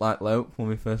 it looked like Lope when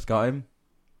we first got him.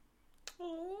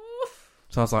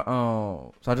 So I was like,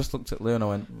 oh. So I just looked at Lou and I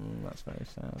went, that's very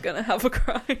sad. Gonna have a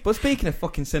cry. But speaking of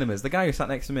fucking cinemas, the guy who sat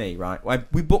next to me, right,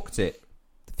 we booked it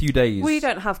a few days. We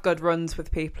don't have good runs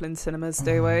with people in cinemas,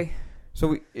 do we?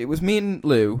 So it was me and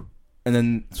Lou, and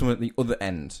then someone at the other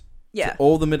end. Yeah. So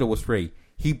all the middle was free.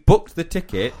 He booked the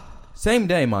ticket, same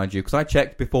day, mind you, because I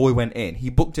checked before we went in. He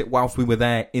booked it whilst we were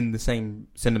there in the same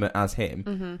cinema as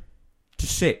him, to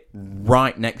sit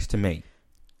right next to me.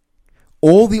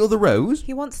 All the other rows...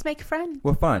 He wants to make a friend.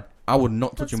 Were fine. I would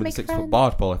not touch him with a 6-foot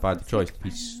barge pole if I had the choice.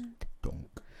 He stunk.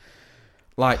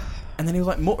 Like, and then he was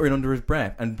like muttering under his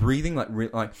breath and breathing like...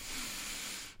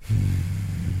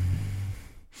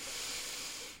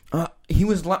 he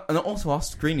was like... And also our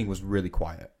screening was really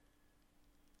quiet.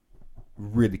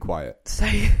 Really quiet. So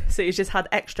you just had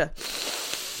extra...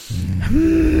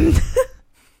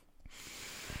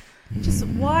 Just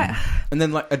what? And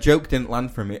then like a joke didn't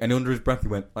land for me, and under his breath he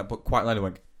went like, but quite loud, he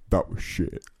went, "That was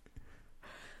shit."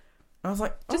 I was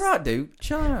like, "All right, dude,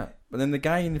 chill out." But then the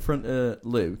guy in front of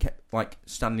Lou kept like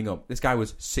standing up. This guy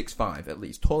was 6'5" at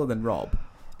least, taller than Rob,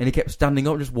 and he kept standing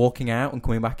up, just walking out and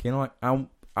coming back in. Like,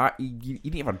 you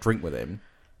didn't have a drink with him.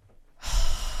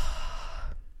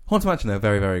 Haunted Mansion, though,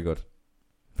 very, very good,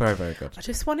 very, very good. I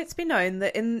just want it to be known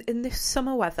that in this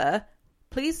summer weather,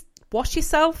 please wash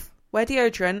yourself. Wear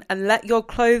deodorant and let your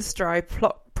clothes dry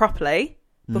properly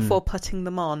before putting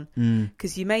them on.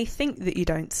 Because you may think that you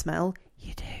don't smell.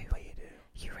 You do. Well, you do.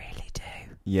 You really do.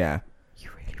 Yeah. You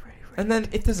really, really, really And then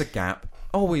if there's a gap,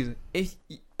 always,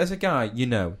 as a guy, you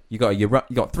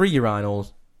got 3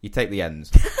 urinals, you take the ends.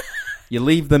 You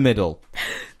leave the middle.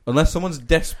 Unless someone's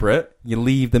desperate, you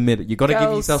leave the middle. You've got to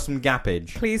give yourself some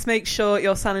gappage. Please make sure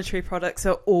your sanitary products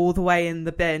are all the way in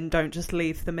the bin. Don't just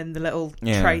leave them in the little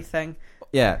tray thing.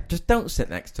 Yeah, just don't sit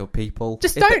next to people.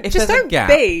 Just don't gap,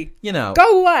 be. You know,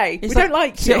 go away. We don't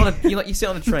like you. You sit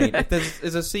on a train. If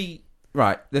there's a seat,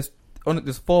 right? There's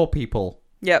 4 people.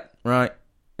 Yep. Right,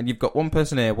 and you've got one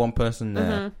person here, one person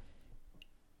there.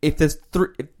 If there's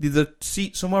if a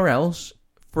seat somewhere else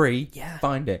free,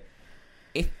 find it.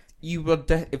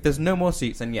 If there's no more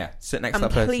seats, then sit next to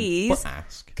that person. Please,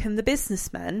 ask. Can the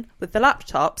businessmen with the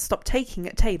laptop stop taking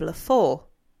a table of 4?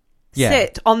 Yeah.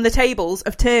 Sit on the tables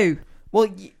of 2. Well,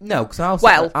 no, because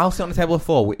I'll sit on the table of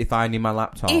 4 if I need my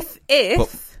laptop. If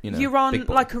you're on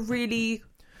like a really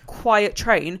quiet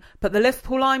train, but the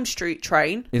Liverpool Lime Street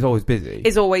train is always busy.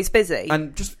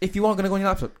 And just if you are going to go on your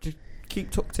laptop, just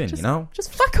keep tucked in, you know?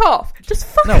 Just fuck off. Just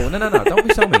fuck off. No, don't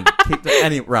be so mean.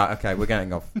 Right, okay, we're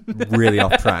getting off really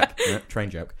off track. Train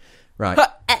joke. Right,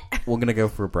 we're going to go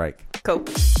for a break. Cool.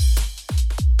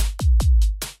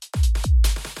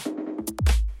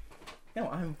 No,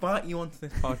 I invite you onto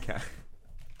this podcast.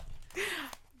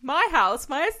 My house,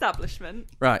 my establishment.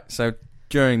 Right, so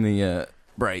during the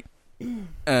break,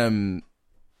 so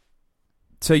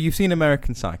you've seen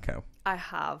American Psycho? I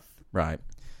have. Right.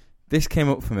 This came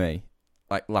up for me,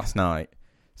 like, last night.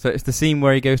 So it's the scene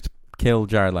where he goes to kill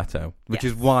Jared Leto, which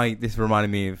is why this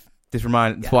reminded me of... It's what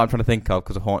I'm trying to think of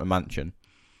because of Haunted Mansion.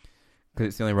 Because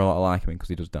it's the only role I like him in, because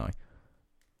he does die.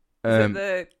 Is it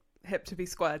the hip to be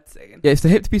squared scene? Yeah, it's the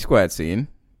hip to be squared scene.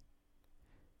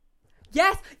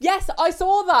 Yes, I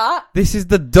saw that. This is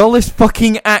the dullest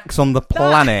fucking axe on the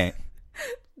planet.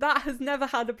 That has never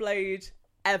had a blade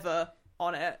ever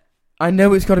on it. I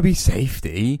know it's got to be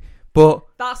safety, but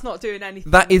that's not doing anything.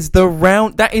 That is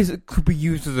could be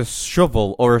used as a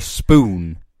shovel or a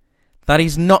spoon. That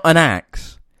is not an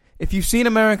axe. If you've seen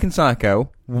American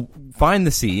Psycho, find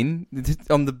the scene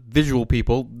on the visual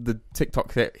people. The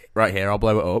TikTok right here, I'll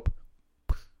blow it up,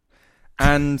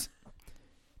 and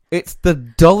it's the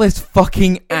dullest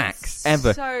fucking axe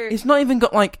ever. It's not even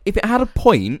got if it had a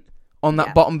point on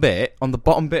that bottom bit, on the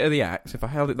bottom bit of the axe, if I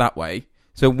held it that way,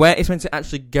 so where it's meant to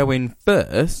actually go in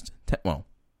first,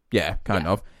 kind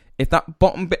of. If that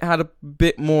bottom bit had a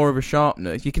bit more of a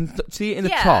sharpness, you can see it in the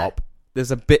top.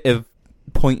 There's a bit of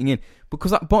pointing in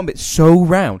because that bottom bit's so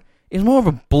round. It's more of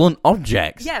a blunt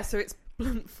object. Yeah, so it's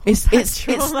blunt. It's the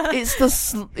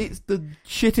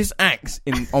shittest axe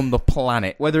on the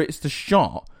planet, whether it's the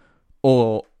shot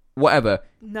or whatever.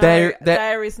 No,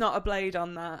 there is not a blade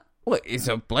on that. Well, it's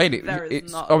a blade. There is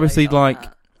it's not a obviously blade on like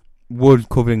that. wood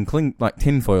covered in like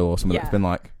tinfoil or something Yeah. that's been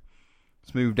like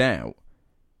smoothed out.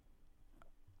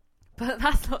 But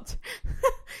that's not.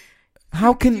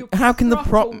 How can the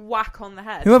prop whack on the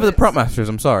head? whoever the prop master is?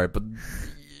 I'm sorry, but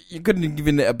you couldn't have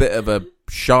given it a bit of a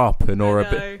sharpen or a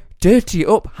bit dirty it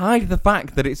up, hide the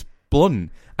fact that it's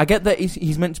blunt. I get that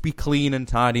he's meant to be clean and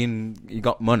tidy and you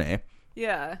got money.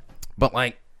 Yeah. But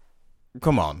like,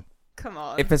 come on.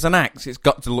 If it's an axe, it's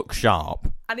got to look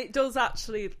sharp. And it does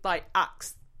actually like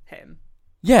axe him.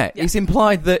 Yeah, it's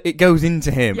implied that it goes into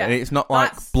him and it's not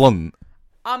like blunt.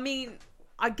 I mean,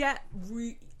 I get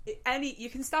you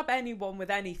can stab anyone with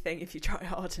anything if you try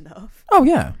hard enough. Oh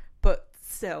yeah, but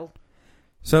still.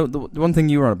 So the one thing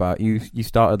you were on about, you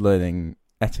started learning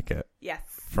etiquette. Yes.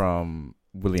 From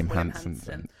William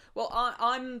Hanson. Well,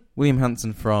 I'm William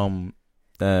Hanson from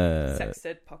the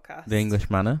Sexted podcast, The English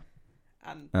Manor,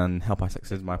 and Help I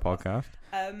Sexted my podcast,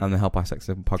 and the Help I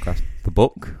Sexted podcast, the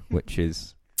book, which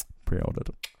is pre-ordered.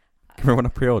 Remember when I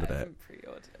pre-ordered it?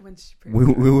 When did you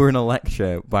pre-order? We were in a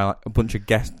lecture by like a bunch of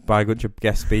guest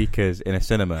speakers in a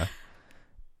cinema,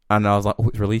 and I was like, "Oh,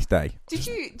 it's release day." Did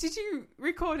you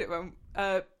record it when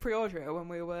pre-order it when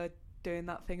we were doing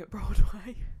that thing at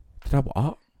Broadway? Did I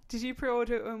what? Did you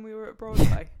pre-order it when we were at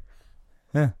Broadway?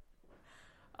 Yeah.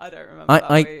 I don't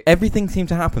remember. Everything seemed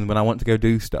to happen when I want to go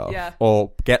do stuff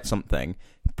or get something.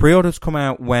 Pre-orders come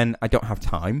out when I don't have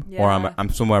time or I'm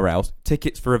somewhere else.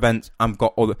 Tickets for events, I've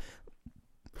got other.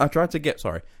 I tried to get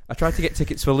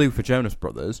tickets for Lou for Jonas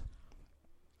Brothers.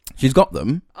 She's got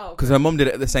them because her mum did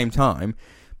it at the same time.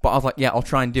 But I was like, yeah, I'll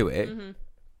try and do it. Mm-hmm.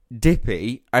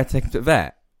 Dippy, I take him to the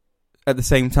vet. At the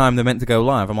same time, they're meant to go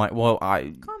live. I'm like, well,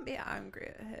 I can't be angry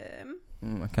at him.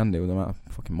 I can do with the amount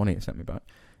of fucking money it sent me back.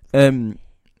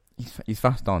 He's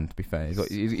fast on. To be fair,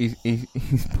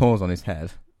 he's paws on his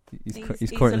head. He's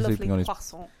currently sleeping on his.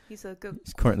 He's a good.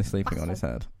 He's currently sleeping on his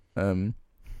head.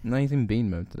 No, he's in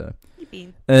bean mode today.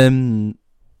 Bean.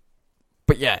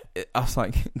 But yeah, I was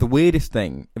like, the weirdest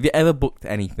thing. Have you ever booked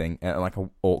anything at like an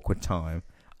awkward time?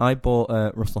 I bought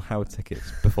Russell Howard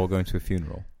tickets before going to a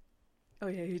funeral. Oh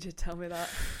yeah, you did tell me that.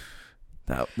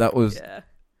 That was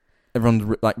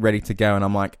everyone's like ready to go, and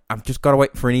I'm like, I've just got to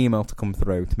wait for an email to come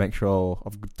through to make sure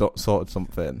I've sorted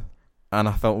something. And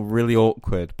I felt really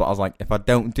awkward, but I was like, if I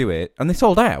don't do it, and they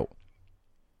sold out.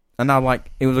 And now,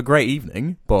 like, it was a great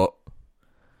evening, but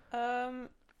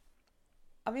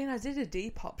I mean, I did a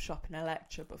Depop shop in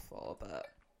Electra before, but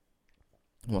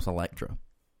what's Electra?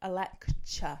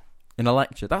 Electra. In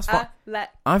Electra, that's fine.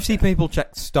 I've seen people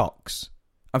check stocks.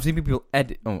 I've seen people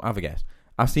edit. Oh, I have a guess.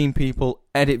 I've seen people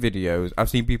edit videos. I've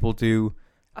seen people do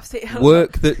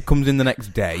work that comes in the next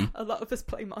day. A lot of us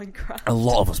play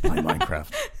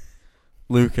Minecraft.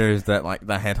 Luca is that like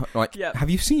the head. Like, have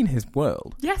you seen his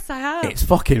world? Yes, I have. It's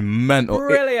fucking mental.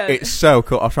 Brilliant. It's so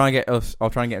cool. I'll try and get him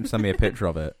to send me a picture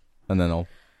of it, and then I'll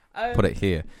put it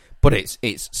here. But it's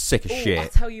sick as shit. I'll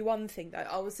tell you one thing though.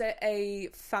 I was at a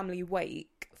family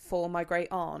wake for my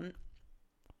great aunt.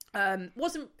 It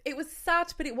was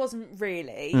sad, but it wasn't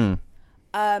really.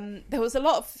 There was a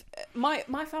lot of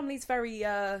my family's very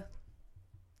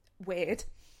weird,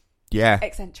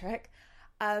 eccentric.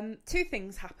 Two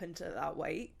things happened at that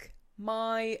wake.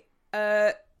 My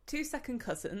two second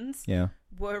cousins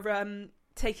were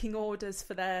taking orders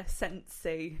for their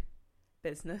Scentsy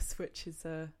business, which is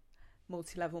a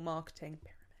multi-level marketing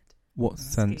pyramid. What's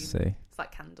Scentsy? It's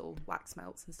like candle wax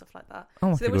melts and stuff like that.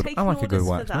 So they were taking orders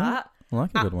for that. I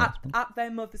like a good wax melt. At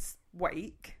their mother's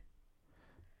wake.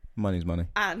 Money's money.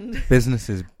 And business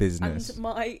is business. And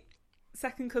my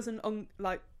second cousin,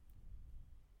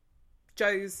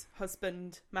 Joe's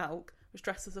husband, Malk, was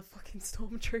dressed as a fucking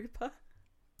stormtrooper.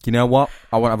 You know what?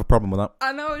 I won't have a problem with that.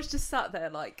 I know, I was just sat there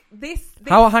like, this...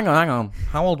 Hang on.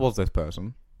 How old was this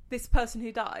person? This person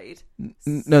who died?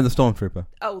 No, the stormtrooper.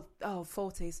 Oh,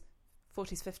 40s.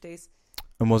 40s, 50s.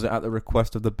 And was it at the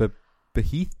request of the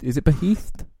beheathed? Is it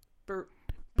beheathed?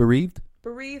 Bereaved?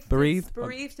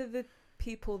 Bereaved of the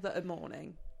people that are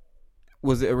mourning.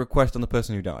 Was it a request on the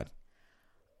person who died?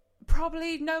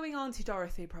 Probably, knowing Auntie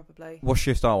Dorothy, probably. Was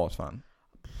she a Star Wars fan?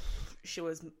 She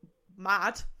was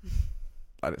mad.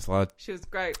 Let it slide. She was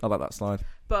great. I like that slide.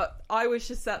 But I was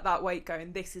just at that wake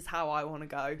going, this is how I want to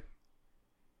go.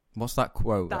 What's that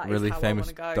quote? That really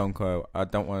famous Don quote. I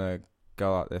don't want to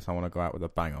go like this. I want to go out with a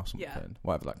bang or something. Yeah.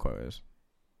 Whatever that quote is.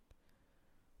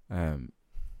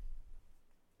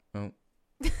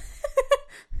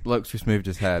 Bloke's just moved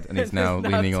his head and he's now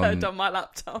leaning on my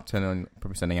laptop.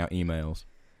 Probably sending out emails.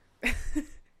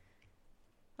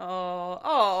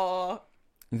 Oh.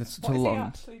 That's such a long.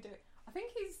 What is he actually doing? I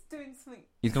think he's doing something.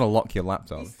 He's gonna lock your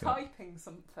laptop. He's typing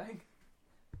something.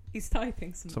 He's typing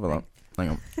Let's have something. a look. Hang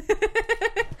on.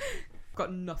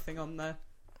 Got nothing on there.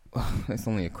 It's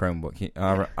only a Chromebook.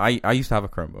 I used to have a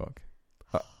Chromebook.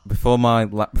 Before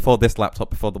this laptop,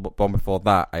 before the one before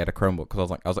that, I had a Chromebook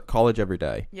because I was at college every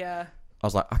day. Yeah. I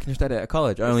was like, I can just edit at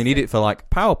college. I only need it for like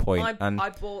PowerPoint. I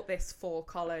bought this for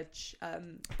college.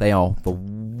 They are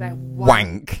They're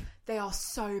wank. They are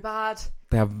so bad.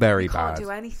 They are very you bad. Can't do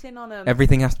anything on them.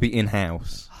 Everything has to be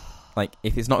in-house. Like,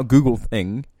 if it's not a Google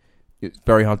thing, it's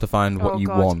very hard to find what you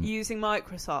want. Using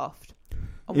Microsoft.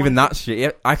 Even that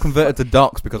shit. I converted to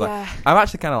Docs because I've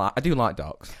actually kind of I do like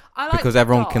Docs. I like because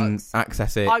everyone Docs. can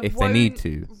access it if they won't need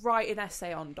to. Write an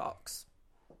essay on Docs.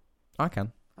 I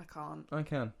can. I can't. I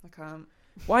can. I can't.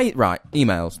 Why? Right.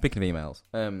 Emails. Speaking of emails,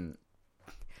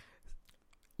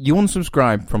 you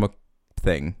unsubscribe from a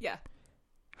thing. Yeah.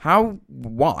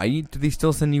 Why do they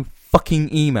still send you fucking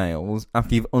emails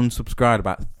after you've unsubscribed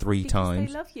about 3 because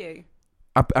times? They love you.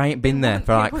 I ain't been there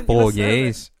for like 4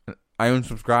 years. I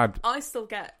unsubscribed. I still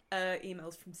get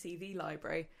emails from CV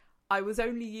Library. I was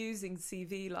only using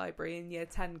CV Library in year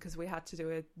 10 because we had to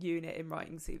do a unit in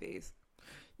writing CVs.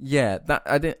 Yeah, that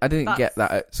I didn't get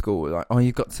that at school. Like, oh,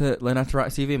 you've got to learn how to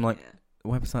write a CV. I'm like,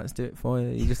 websites do it for you.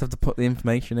 You just have to put the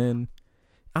information in.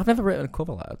 I've never written a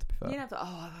cover letter, to be fair. You never.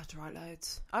 I've had to write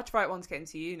loads. I had to write one to get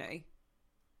into uni.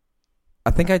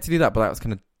 I think I had to do that, but that was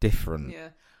kind of different. Yeah.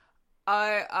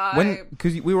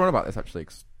 Because we were on about this actually.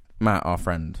 Cause Matt, our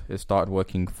friend, has started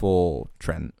working for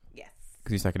Trent. Yes.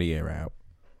 Because he's taking a year out.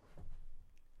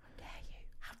 How dare you?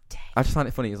 How dare you? I just find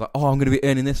it funny. He's like, oh, I'm going to be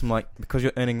earning this. I'm like, because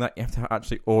you're earning that, you have to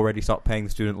actually already start paying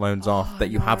the student loans off that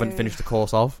you haven't finished the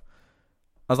course of.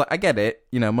 I was like, I get it.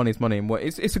 You know, money's money. And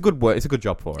it's a good work. It's a good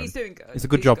job for him. He's doing good. It's a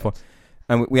good job for him.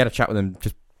 And we had a chat with him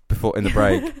just before in the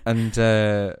break. And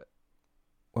where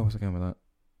was I going with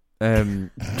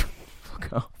that?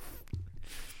 Fuck off.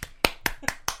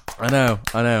 I know.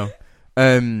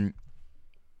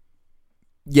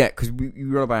 Yeah, because we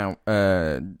were about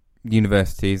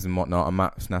universities and whatnot, and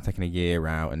Matt's now taking a year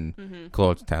out, and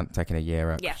Claude's taking a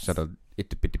year out. Yes. She's had a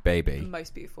itty bitty baby. The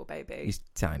most beautiful baby. He's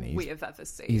tiny. We have ever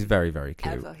seen. He's very, very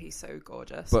cute. Ever. He's so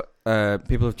gorgeous. But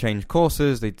people have changed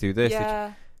courses. They do this.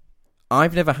 Yeah.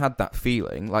 I've never had that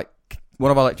feeling. Like, one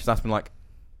of our lecturers asked me, like,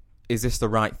 is this the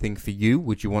right thing for you?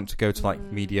 Would you want to go to, like,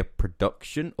 media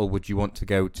production, or would you want to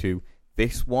go to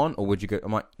this one, or would you go...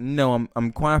 I'm like, no,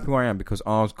 I'm quite happy where I am, because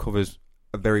ours covers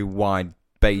a very wide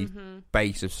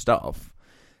base of stuff,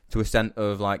 to a extent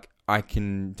of, like, I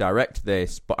can direct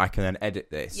this, but I can then edit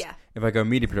this. Yeah. If I go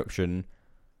media production,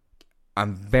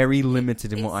 I'm very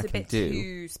limited in what I can do. It's a bit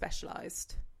too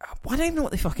specialised. I don't know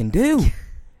what they fucking do.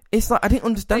 It's like, I didn't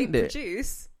understand They it.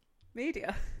 produce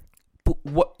media. But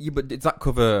but does that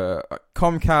cover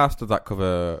Comcast? Does that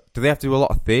cover... Do they have to do a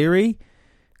lot of theory?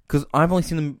 Because I've only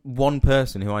seen one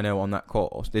person who I know on that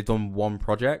course. They've done one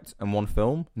project and one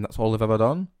film, and that's all they've ever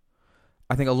done.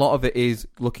 I think a lot of it is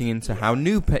looking into how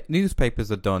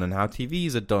newspapers are done, and how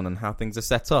TVs are done, and how things are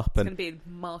set up. It's and going to be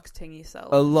marketing yourself.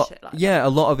 a lot, shit like a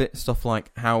lot of it stuff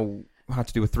like how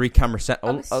to do a 3-camera set.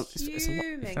 I'm it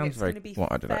assuming sounds it's very going to be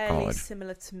what I did at fairly college.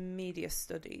 similar to media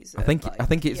studies. I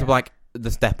think it's like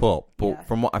the step up, but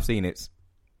from what I've seen, it's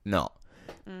not.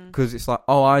 Because it's like,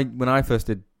 when I first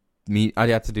did I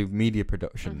had to do media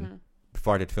production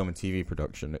before I did film and TV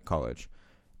production at college,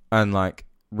 and like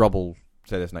Rob will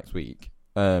say this next week.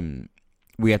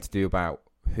 We had to do about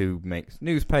who makes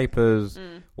newspapers,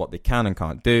 what they can and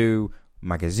can't do,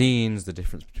 magazines, the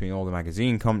difference between all the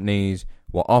magazine companies,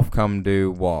 what Ofcom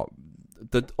do, what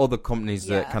the other companies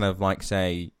that kind of like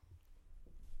say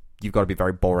you've got to be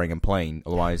very boring and plain,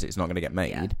 otherwise it's not going to get made.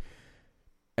 Yeah.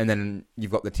 And then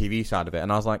you've got the TV side of it,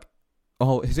 and I was like,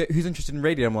 oh, who's interested in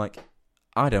radio? I'm like,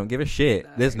 I don't give a shit.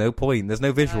 No. There's no point. There's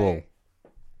no visual. No.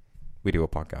 We do a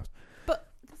podcast. But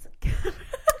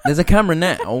there's a camera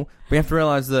now. We have to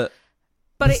realise that.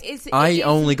 But I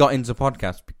only got into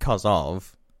podcasts because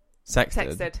of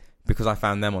Sexted. Because I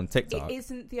found them on TikTok. It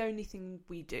isn't the only thing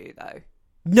we do, though.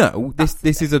 No, this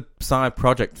is a side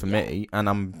project for me, and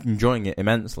I'm enjoying it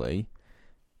immensely.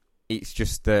 It's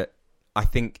just that I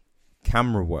think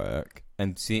camera work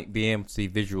and being able to see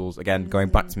visuals, again, going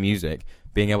back to music,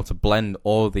 being able to blend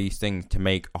all of these things to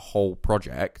make a whole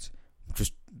project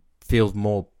just feels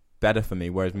more better for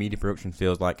me, whereas media production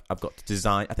feels like I've got to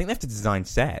design... I think they have to design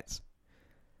sets.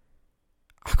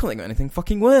 I can't think of anything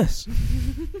fucking worse.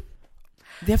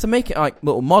 They have to make it like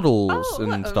little models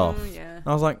and stuff. Yeah.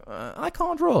 I was like, I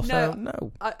can't draw, so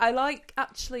no. I like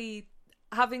actually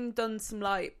having done some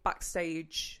like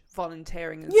backstage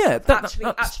volunteering and stuff.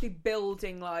 Actually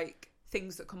building like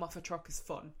things that come off a truck is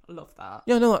fun. I love that.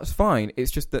 Yeah, no, that's fine.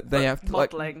 It's just that they have to,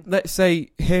 modelling. Like, let's say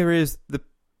here is the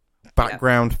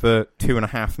background for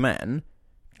 2.5 Men,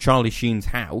 Charlie Sheen's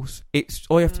house. It's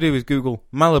all you have to do is Google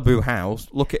Malibu house,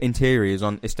 look at interiors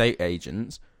on estate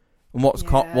agents, and what's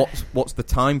the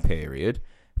time period.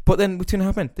 But then with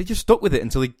 2.5 Men, they just stuck with it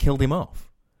until he killed him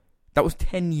off. That was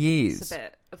 10 years. It's a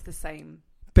bit of the same.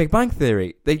 Big Bang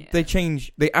Theory. They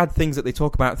change. They add things that they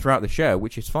talk about throughout the show,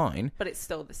 which is fine. But it's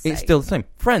still the same. It's still the same.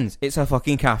 Friends. It's a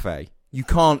fucking cafe. You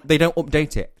can't. They don't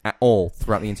update it at all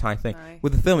throughout the entire thing. No.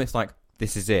 With the film, it's like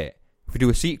this is it. If we do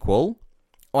a sequel,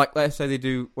 like let's say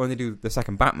when they do the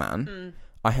second Batman,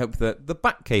 I hope that the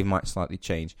Batcave might slightly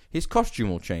change. His costume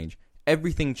will change.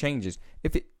 Everything changes.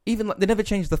 They never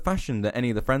changed the fashion that any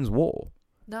of the friends wore.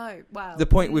 No, wow. The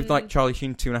point with like Charlie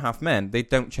Sheen, 2.5 Men, they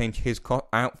don't change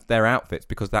their outfits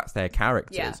because that's their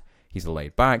characters. Yeah. He's a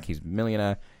laid back. He's a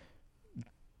millionaire.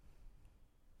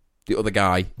 The other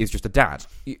guy is just a dad.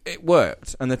 It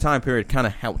worked, and the time period kind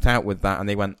of helped out with that. And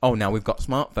they went, "Oh, now we've got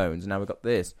smartphones, and now we've got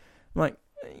this." I'm like,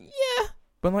 yeah,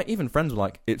 but like even friends were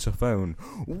like, "It's a phone."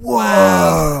 Whoa,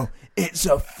 wow. It's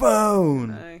a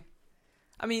phone. No.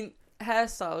 I mean,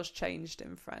 hairstyles changed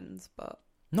in Friends, but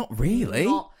not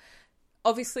really.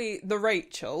 Obviously, the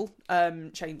Rachel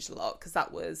changed a lot because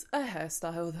that was a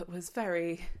hairstyle that was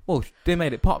very... Well, they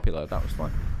made it popular. That was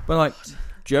fine. But like,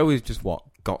 Joey's just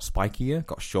got spikier,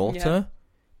 got shorter. Yeah.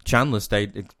 Chandler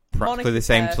stayed practically the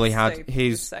same till he had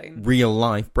his real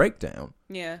life breakdown.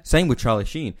 Yeah. Same with Charlie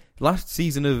Sheen. Last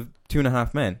season of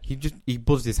 2.5 Men, he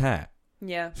buzzed his hair.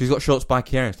 Yeah. So he's got short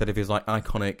spiky hair instead of his like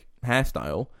iconic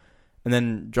hairstyle. And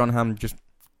then Jon Hamm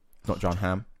not Jon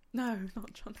Hamm. No,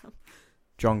 not Jon Hamm.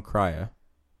 Jon Cryer.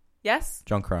 Yes?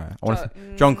 Jon Cryer.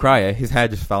 Jon Cryer, his hair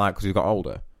just fell out because he got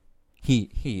older.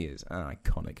 He is an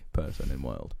iconic person in the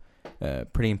world.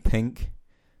 Pretty in Pink.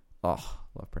 Oh,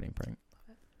 love Pretty in Pink.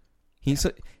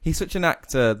 He's such an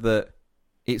actor that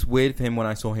it's weird for him when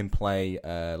I saw him play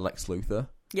Lex Luthor.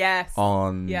 Yes.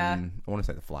 On, I want to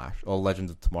say The Flash, or Legends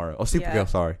of Tomorrow, or Supergirl,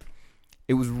 sorry.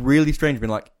 It was really strange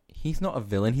being like, he's not a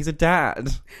villain, he's a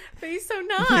dad. But he's so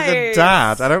nice. He's a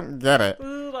dad, I don't get it.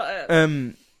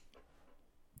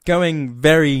 Going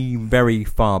very, very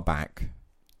far back,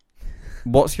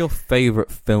 what's your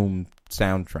favourite film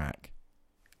soundtrack?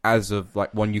 As of,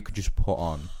 like, one you could just put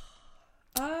on?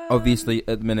 Obviously,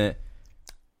 at the minute,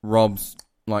 Rob's,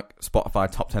 like,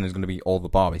 Spotify top 10 is going to be all the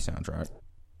Barbie soundtrack.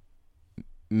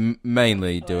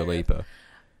 Mainly Dua Lipa.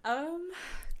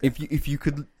 If you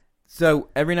could... So,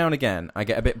 every now and again, I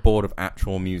get a bit bored of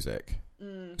actual music.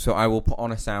 So, I will put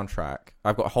on a soundtrack.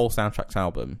 I've got a whole soundtracks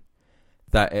album.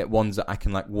 Ones that I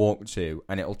can like walk to,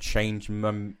 and it'll change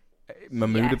my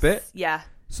mood a bit. Yeah.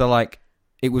 So like,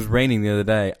 it was raining the other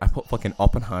day. I put fucking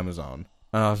Oppenheimer's on,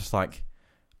 and I was just like,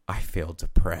 I feel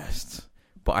depressed,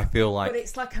 but I feel like. But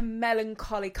it's like a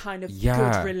melancholy kind of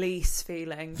good release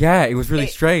feeling. Yeah, it was really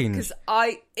strange. Because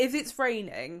if it's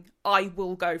raining, I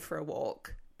will go for a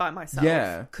walk by myself.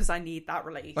 Yeah. Because I need that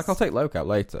release. Like I'll take Loke out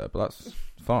later, but that's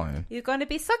fine. You're gonna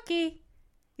be sucky.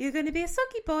 You're gonna be a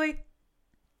sucky boy.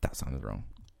 That sounded wrong.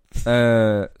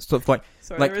 Stuff like...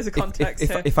 Sorry, there is a context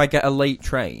here. If I get a late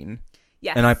train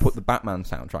and I put the Batman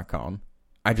soundtrack on,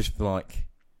 I just feel like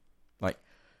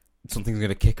something's going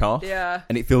to kick off. Yeah.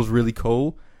 And it feels really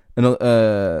cool. And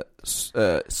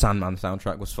Sandman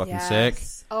soundtrack was fucking sick.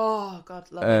 Oh,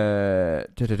 God, love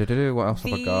it. What else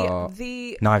have I got?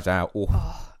 Knives Out.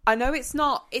 Oh, I know it's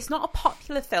not a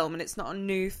popular film and it's not a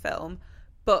new film,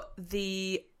 but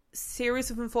the... Series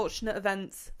of Unfortunate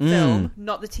Events film,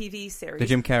 not the TV series. The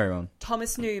Jim Carrey one.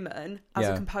 Thomas Newman as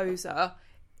a composer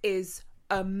is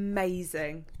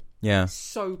amazing. Yeah,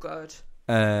 so good.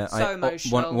 So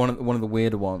emotional. One of the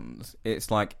weirder ones.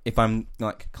 It's like if I'm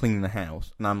like cleaning the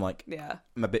house and I'm like,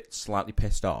 I'm a bit slightly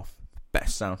pissed off.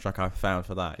 Best soundtrack I've found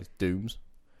for that is Doom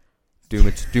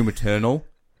Eternal,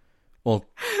 or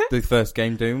the first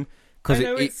game Doom. I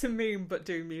know it's a meme, but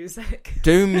Doom music.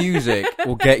 Doom music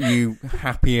will get you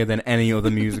happier than any other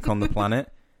music on the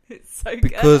planet. It's so good.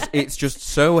 Because it's just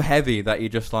so heavy that you're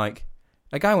just like,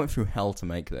 a guy went through hell to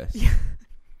make this. Yeah.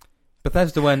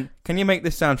 Bethesda went, can you make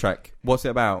this soundtrack? What's it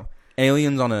about?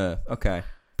 Aliens on Earth. Okay.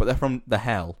 But they're from the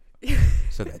hell.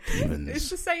 So they're demons.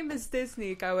 It's the same as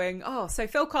Disney going, so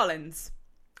Phil Collins.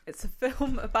 It's a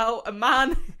film about a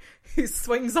man who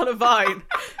swings on a vine.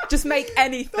 Just make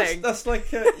anything. That's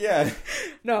like, yeah.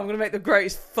 No, I'm going to make the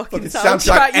greatest fucking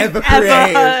soundtrack you've ever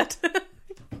heard.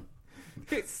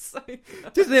 It's so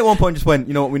good. Disney at one point just went,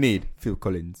 you know what we need? Phil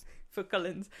Collins. Phil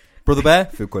Collins. Brother Bear?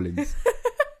 Phil Collins.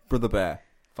 Brother Bear.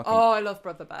 Fucking... Oh, I love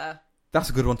Brother Bear.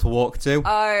 That's a good one to walk to.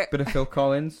 Bit of Phil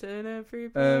Collins.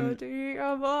 Another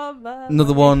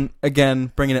one,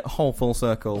 again, bringing it whole full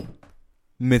circle.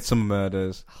 Midsomer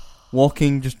Murders.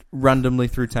 walking just randomly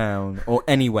through town or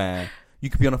anywhere. You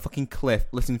could be on a fucking cliff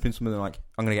listening to something like,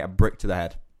 I'm going to get a brick to the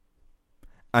head.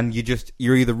 And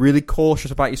you're either really cautious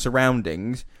about your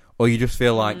surroundings or you just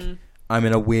feel like I'm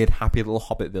in a weird, happy little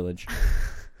hobbit village.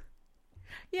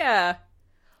 Yeah.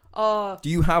 Do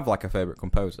you have like a favourite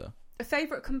composer? A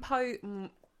favourite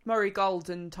Murray Gold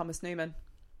and Thomas Newman.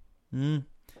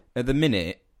 At the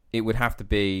minute, it would have to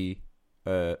be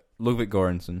Ludwig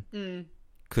Göransson.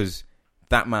 Because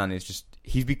that man is just...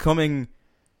 He's becoming...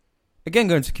 Again,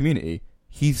 going to Community,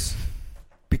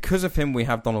 because of him, we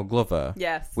have Donald Glover.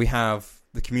 Yes. We have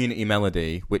the Community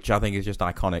melody, which I think is just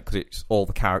iconic because it's all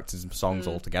the characters and songs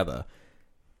all together.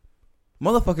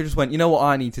 Motherfucker just went, you know what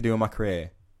I need to do in my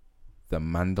career? The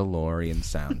Mandalorian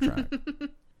soundtrack.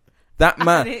 That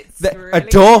man,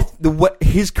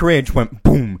 his career just went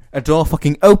boom. A door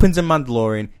fucking opens in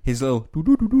Mandalorian. His little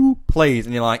doo-doo-doo-doo plays,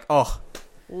 and you're like, oh,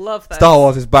 love that. Star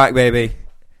Wars is back, baby.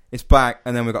 It's back,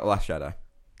 and then we got The Last Jedi.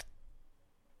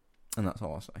 And that's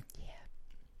all I'll say. Yeah.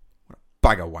 What a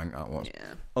bag of wank that was.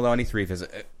 Yeah. Although I need to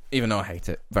revisit it, even though I hate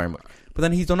it very much. But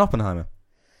then he's done Oppenheimer.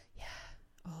 Yeah.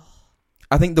 Oh.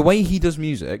 I think the way he does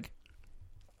music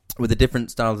with the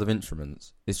different styles of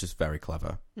instruments is just very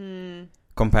clever.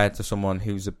 Compared to someone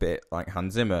who's a bit like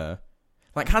Hans Zimmer.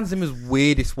 Like Hans Zimmer's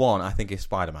weirdest one, I think, is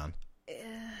Spider-Man.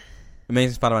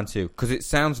 Amazing Spider-Man 2. Because it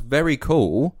sounds very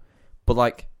cool, but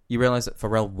like you realise that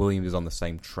Pharrell Williams is on the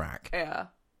same track. Yeah.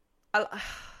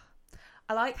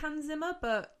 I like Hans Zimmer,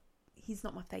 but he's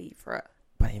not my favourite.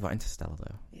 But you've got Interstellar,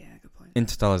 though. Yeah, good point.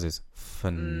 Interstellar is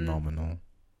phenomenal.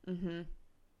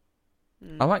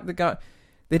 I like the guy...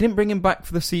 They didn't bring him back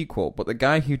for the sequel, but the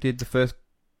guy who did the first...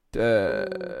 what do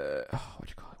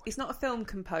you call it? He's not a film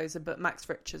composer, but Max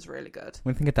Richter's really good. What do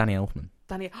you think of Danny Elfman?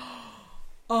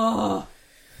 Oh...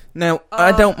 Now,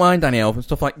 I don't mind Danny Elfman,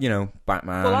 stuff like,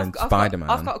 Batman and Spider-Man.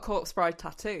 I've got a Corpse Bride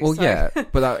tattoo. Well, so. yeah,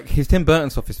 but his Tim Burton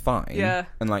stuff is fine. Yeah.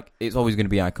 And, it's always going to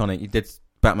be iconic. He did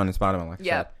Batman and Spider-Man, like I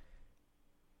said.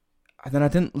 And then I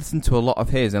didn't listen to a lot of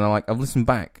his, and I've listened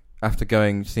back after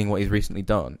seeing what he's recently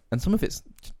done, and some of it's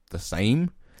the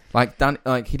same.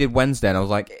 He did Wednesday, and I was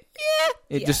like,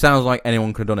 it just sounds like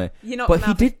anyone could have done it. But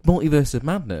he did Multiverse of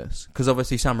Madness, because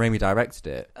obviously Sam Raimi directed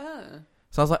it. Oh.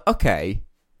 So I was like, okay...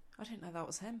 I didn't know that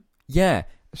was him. Yeah.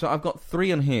 So I've got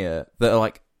 3 on here that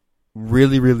are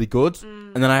really, really good.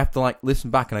 And then I have to listen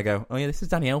back and I go, oh yeah, this is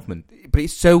Danny Elfman. But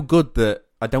it's so good that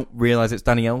I don't realise it's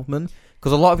Danny Elfman.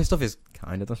 Because a lot of his stuff is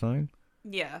kind of the same.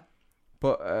 Yeah.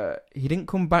 But he didn't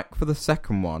come back for the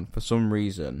second one for some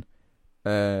reason.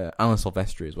 Alan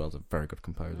Silvestri as well is a very good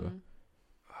composer.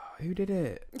 Who did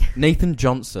it? Nathan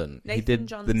Johnson. He did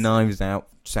the Knives Out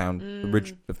sound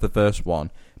of the first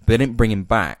one. But they didn't bring him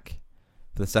back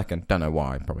for the second. Don't know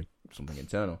why. Probably something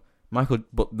internal.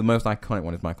 But the most iconic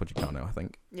one is Michael Giacchino, I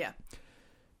think. Yeah.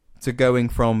 To going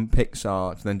from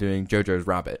Pixar to then doing Jojo's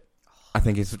Rabbit, I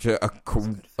think is such a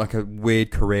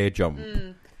weird career jump.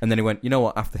 And then he went, you know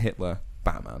what? After Hitler,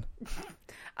 Batman.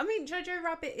 I mean, Jojo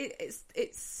Rabbit,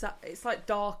 it's like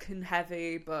dark and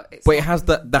heavy, but it's. But it has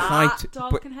the height.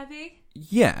 Dark and heavy.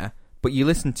 Yeah, but you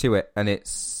listen to it and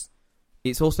it's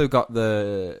also got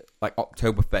the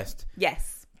Oktoberfest.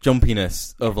 Yes.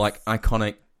 Jumpiness of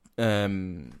iconic, I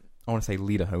want to say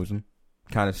Lederhosen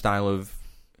kind of style of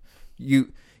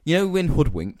you know in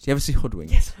Hoodwinked. You ever see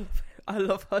Hoodwinked? Yes, I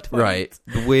love Hoodwinked. Right,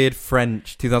 the weird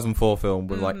French 2004 film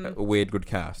with a weird good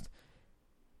cast.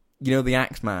 You know the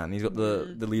Axeman. He's got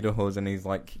the Lederhosen and he's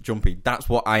jumpy. That's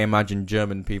what I imagine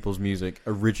German people's music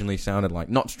originally sounded like.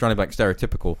 Not trying to be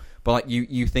stereotypical, but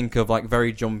you think of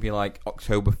very jumpy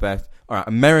Oktoberfest. All right,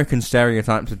 American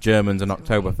stereotypes of Germans and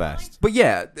Oktoberfest. But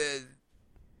yeah,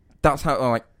 that's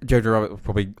how Jojo Rabbit was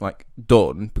probably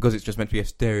done because it's just meant to be a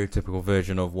stereotypical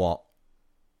version of what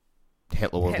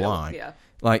Hitler was like. Yeah.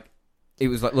 It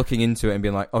was looking into it and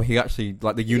being oh, he actually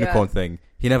the unicorn thing.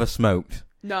 He never smoked.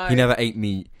 No. He never ate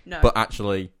meat. No. But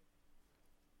actually,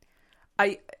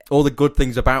 all the good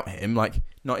things about him,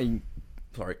 not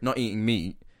eating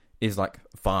meat, is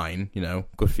fine.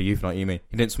 Good for you for not eating meat.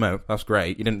 He didn't smoke. That's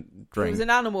great. He didn't drink. He was an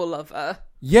animal lover.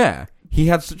 Yeah, he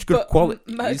had such good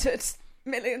qualities. Murdered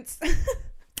millions.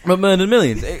 But murdered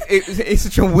millions. It's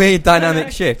such a weird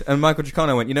dynamic shift. And Michael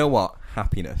Giacchino went, you know what?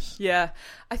 Happiness. Yeah,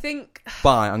 I think.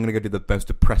 Bye. I'm gonna go do the most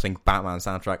depressing Batman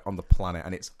soundtrack on the planet,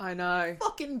 and it's. I know.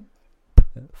 Fucking.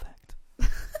 Perfect.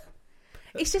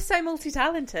 It's just so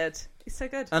multi-talented. It's so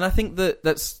good. And I think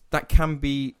that can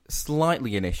be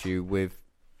slightly an issue with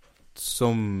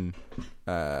some.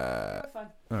 We're fine.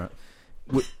 All right.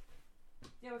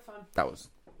 Yeah, we're fine. That was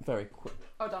very quick.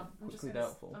 Hold on. I'm just going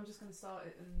to start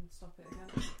it and stop it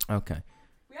again. Okay.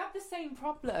 We have the same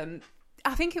problem.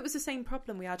 I think it was the same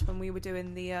problem we had when we were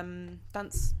doing the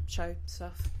dance show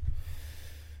stuff.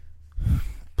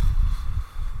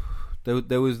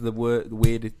 There was the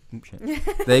weirdest.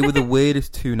 They were the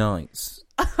weirdest 2 nights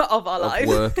of our life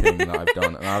working that I've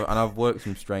done, and I've worked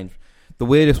some strange. The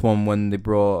weirdest one when they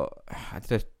brought. I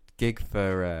did a gig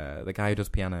for the guy who does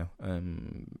piano,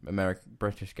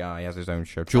 British guy, he has his own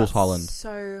show. Jules Holland.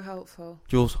 So helpful.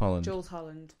 Jules Holland.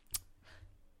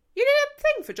 You did a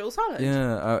thing for Jules Holland?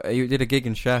 Yeah, you did a gig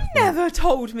in Sheffield. You never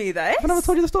told me this. Have I never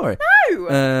told you the story?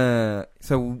 No.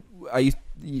 So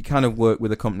you kind of work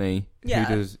with a company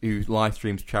who live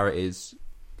streams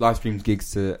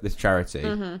gigs to this charity.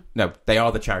 Mm-hmm. No, they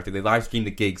are the charity. They live stream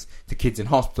the gigs to kids in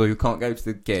hospital who can't go to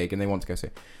the gig and they want to go see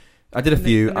it. I did a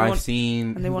few. I've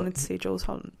seen... And they wanted to see Jules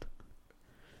Holland.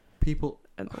 People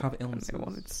have illnesses. They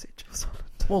wanted to see Jules Holland.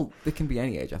 Well, they can be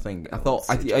any age, I think. I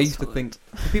used to think...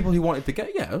 For people who wanted to go,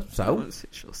 yeah, so...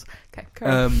 Okay,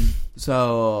 cool.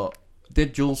 So,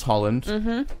 did Jules Holland.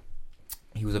 Mm-hmm.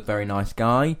 He was a very nice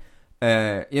guy.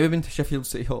 You ever been to Sheffield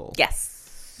City Hall?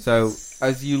 Yes. So,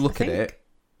 as you look at it...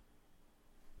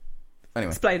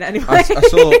 Anyway. Explain it anyway.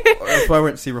 I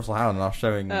went to see Russell Howard and I was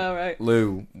showing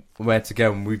Lou where to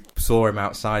go, and we saw him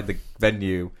outside the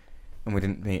venue and we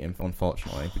didn't meet him,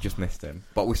 unfortunately. We just missed him.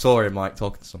 But we saw him, like,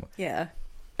 talking to someone. Yeah.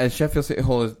 As Sheffield City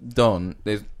Hall is done,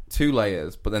 there's 2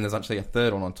 layers, but then there's actually a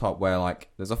third one on top where, like,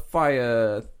 there's a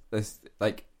fire, there's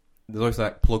also,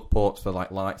 like, plug ports for,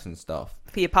 like, lights and stuff.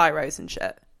 For your pyros and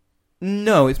shit?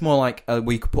 No, it's more like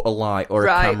we could put a light or a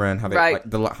camera and have it, like,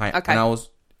 the light. Okay. And I was...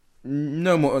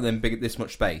 no more than this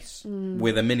much space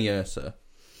with a mini Ursa,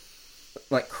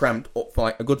 like cramped up for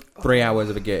like a good 3 hours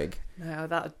of a gig. No,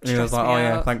 that. And he was like, "Oh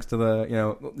yeah, thanks to the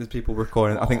there's people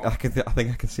recording. I think I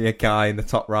can see a guy in the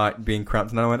top right being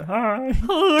cramped." And I went, "Hi,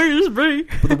 it's me."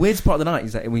 But the weirdest part of the night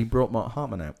is that we brought Mark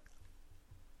Hartman out,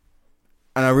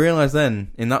 and I realised then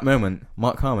in that moment,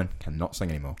 Mark Hartman cannot sing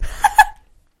anymore.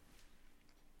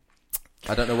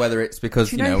 I don't know whether it's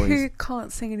because, Do you know who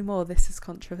can't sing anymore? This is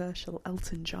controversial.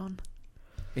 Elton John.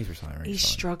 He's retiring. He's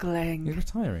struggling. He's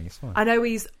retiring. It's fine. I know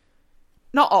he's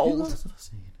not old. Who else have I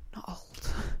seen? Not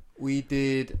old. We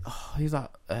did... who's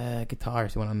that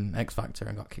guitarist who went on X Factor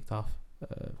and got kicked off?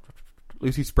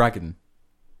 Lucy Spraggan.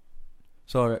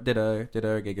 So did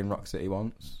her gig in Rock City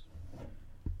once.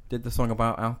 Did the song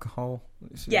about alcohol.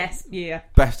 Yes, yeah.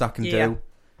 Best I can do.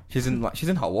 She's in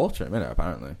hot water at the minute,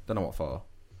 apparently. Don't know what for.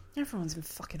 Everyone's in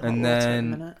fucking hot water at the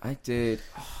minute. I did...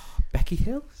 Becky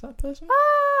Hill? Is that a person?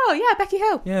 Oh, yeah, Becky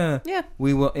Hill. Yeah. Yeah.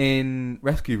 We were in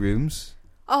rescue rooms.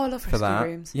 Oh, I love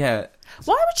rescue rooms. Yeah.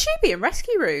 Why would she be in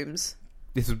rescue rooms?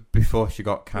 This was before she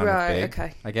got kind of big,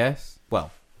 okay. I guess.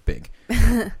 Well, big.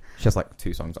 She has like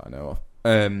 2 songs that I know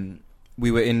of.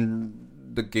 We were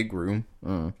in the gig room.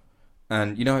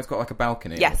 And you know it's got like a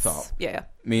balcony at the top? Yeah.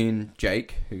 Me and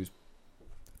Jake, who's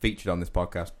featured on this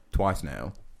podcast twice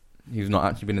now, he's not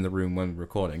actually been in the room when we're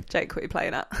recording. Jake, what are you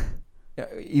playing at? Yeah,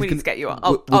 we need to get you on.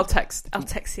 I'll text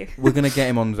you. We're going to get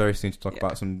him on very soon to talk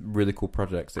about some really cool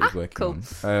projects that he's working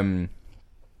on.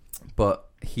 But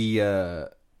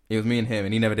it was me and him,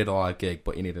 and he never did a live gig,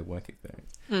 but he needed work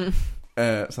experience. So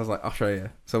I was like, I'll show you.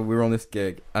 So we were on this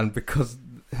gig, and because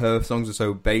her songs are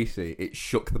so bassy, it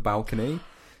shook the balcony.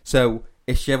 So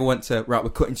if she ever went to, right, we're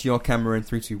cutting to your camera in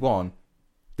 3, 2, 1,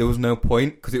 there was no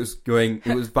point because it was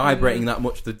vibrating that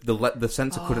much. The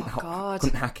sensor couldn't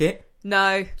hack it.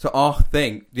 No. So our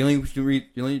thing,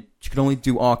 she could only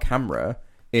do our camera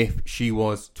if she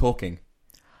was talking.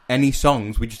 Any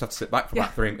songs, we just had to sit back for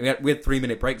about 3 minutes. We had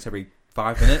 3-minute breaks every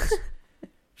 5 minutes.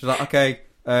 She's like, okay,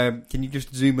 can you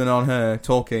just zoom in on her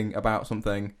talking about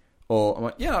something? Or I'm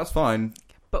like, yeah, that's fine.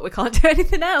 But we can't do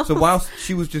anything else. So whilst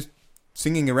she was just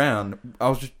singing around,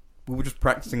 we were just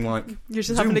practicing like You're just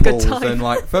zoom having a good pulls time and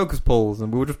like focus pulls,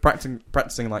 and we were just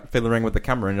practicing like fiddling with the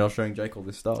camera, and I was showing Jake all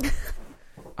this stuff.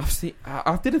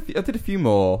 I did a few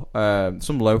more,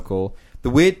 some local. The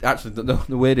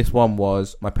weirdest one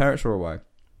was my parents were away.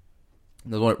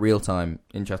 There's one at Real Time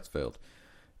in Chesterfield.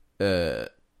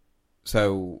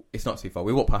 So it's not too far.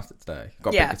 We walked past it today.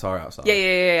 Got a big guitar outside.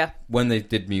 Yeah. When they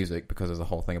did music, because there's a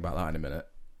whole thing about that in a minute.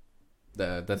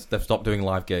 They've stopped doing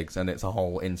live gigs, and it's a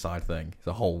whole inside thing. It's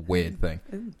a whole weird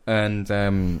thing.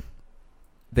 And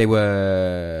they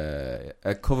were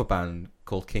a cover band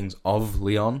called Kings of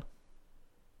Leon.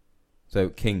 So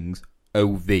Kings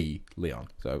OV Leon.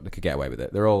 So they could get away with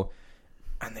it.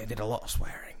 And they did a lot of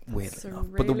swearing. Weirdly enough.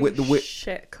 Really but the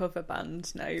shit cover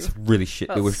band name. It's really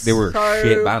shit. They were a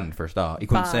shit band for a start. He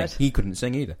couldn't sing. He couldn't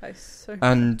sing either.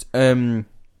 And the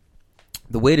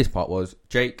weirdest part was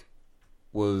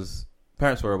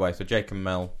parents were away, so Jake and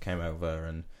Mel came over,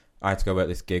 and I had to go work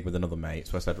this gig with another mate.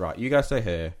 So I said, right, you guys stay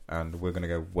here and we're going to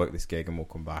go work this gig and we'll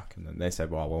come back. And then they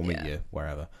said, well, we'll meet you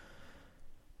wherever.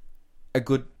 A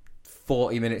good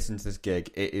 40 minutes into this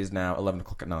gig, it is now 11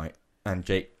 o'clock at night. And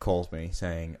Jake calls me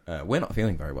saying, we're not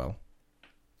feeling very well.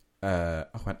 I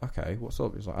went, okay, what's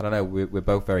up? He's like, I don't know, we're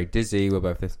both very dizzy, we're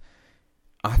both this.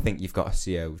 I think you've got a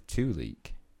CO2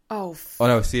 leak. Oh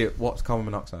no, what's carbon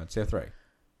monoxide? CO3?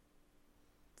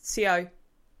 CO.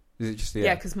 Is it just CO?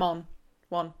 Yeah, because one.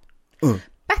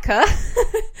 Becca?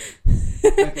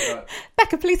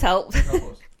 Becca, please help.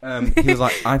 He was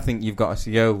like, I think you've got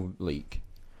a CO leak.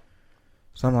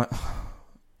 So I'm like,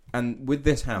 and with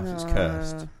this house, it's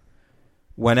cursed.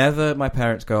 Whenever my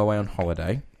parents go away on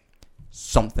holiday,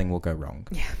 something will go wrong.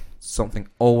 Yeah. Something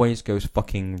always goes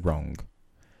fucking wrong.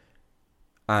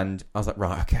 And I was like,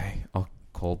 right, okay, I'll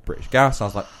call British Gas. I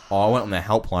was like, I went on their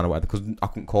helpline or whatever because I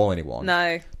couldn't call anyone.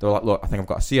 No. They were like, look, I think I've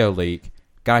got a CO leak.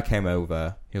 Guy came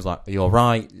over. He was like, are you all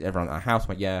right? Everyone at the house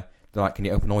went, yeah. They're like, can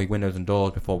you open all your windows and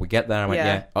doors before we get there? I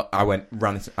went,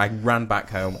 yeah. I ran back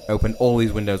home, opened all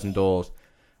these windows and doors.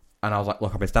 And I was like,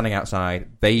 look, I've been standing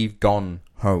outside. They've gone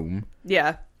home.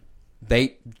 Yeah.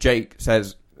 Jake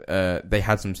says they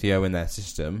had some CO in their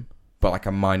system, but like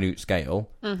a minute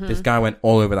scale. Mm-hmm. This guy went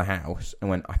all over the house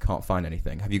and went, I can't find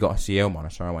anything. Have you got a CO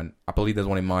monitor? I went, I believe there's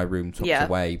one in my room tucked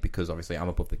away because obviously I'm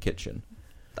above the kitchen.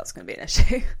 That's going to be an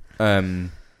issue.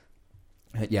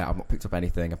 Yeah, I've not picked up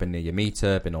anything. I've been near your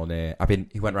meter, been all near.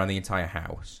 He went around the entire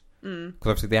house. Because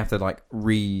obviously they have to like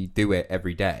redo it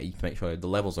every day to make sure the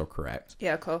levels are correct.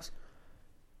 Yeah, of course.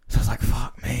 So I was like,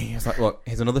 fuck me. I was like, look,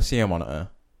 here's another CO monitor.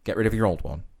 Get rid of your old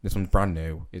one. This one's brand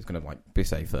new. It's going to like be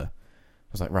safer.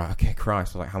 I was like, right, okay,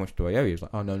 Christ. I was like, how much do I owe you? He was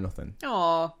like, oh, no, nothing.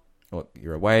 Aww. Look,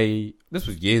 you're away. This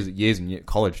was years and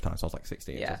college time, so I was like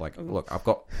 16. Yeah. So I was like, look, I've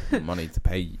got money to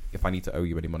pay if I need to owe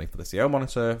you any money for the CO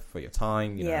monitor, for your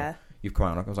time, you know. You've come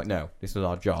out. And I was like, no, this is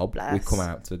our job. Bless. We've come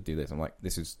out to do this. I'm like,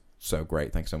 this is so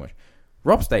great. Thanks so much.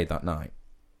 Rob stayed that night.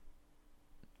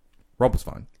 Rob was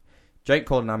fine. Jake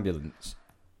called an ambulance,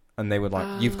 and they were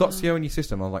like, you've got CO in your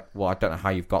system. I was like, well, I don't know how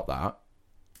you've got that.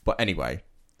 But anyway,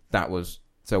 that was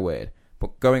so weird.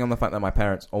 But going on the fact that my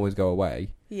parents always go away.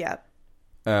 Yeah.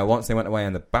 Once they went away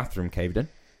and the bathroom caved in.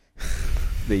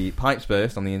 The pipes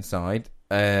burst on the inside.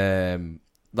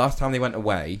 Last time they went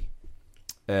away,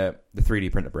 the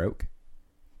 3D printer broke.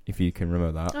 If you can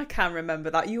remember that. I can remember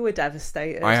that. You were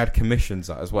devastated. I had commissions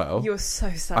that as well. You were so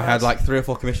sad. I had like 3 or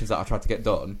 4 commissions that I tried to get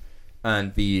done,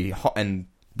 and the hot end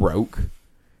broke.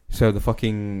 So the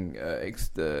fucking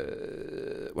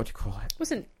what do you call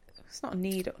it? It's not a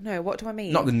needle. No, what do I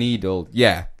mean? Not the needle.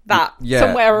 Yeah,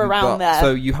 somewhere around there.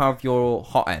 So you have your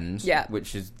hot end,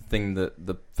 which is the thing that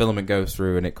the filament goes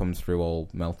through, and it comes through all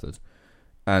melted.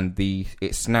 And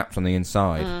it snapped on the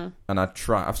inside, and I've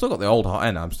still got the old hot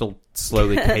end. I'm still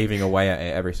slowly caving away at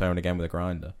it every so and again with a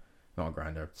grinder, not a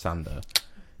grinder, sander.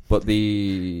 But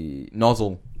the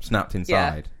nozzle snapped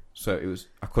inside, so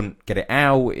I couldn't get it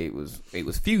out. It was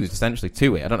fused essentially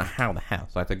to it. I don't know how the hell.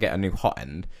 So I had to get a new hot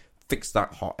end, fix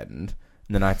that hot end,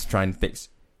 and then I had to try and fix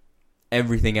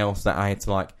everything else that I had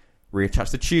to like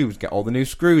reattach the tubes, get all the new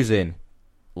screws in.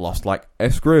 Lost like a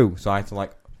screw, so I had to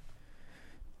like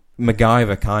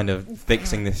MacGyver kind of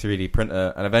fixing this 3D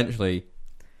printer, and eventually,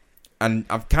 and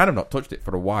I've kind of not touched it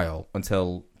for a while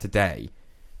until today,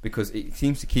 because it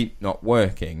seems to keep not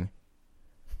working.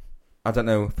 I don't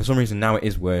know, for some reason now it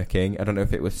is working. I don't know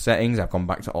if it was settings. I've gone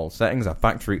back to all settings.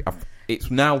 It's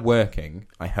now working,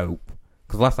 I hope,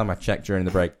 because last time I checked during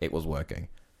the break, it was working.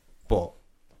 But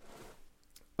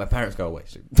my parents go away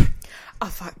soon. Oh,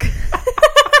 fuck.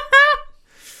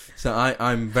 So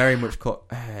I'm very much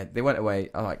caught. They went away.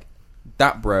 I like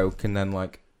that broke, and then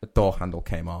like the door handle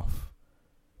came off.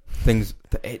 Things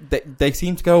they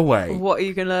seem to go away. What are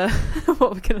we gonna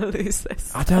lose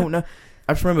this? I don't know.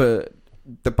 I just remember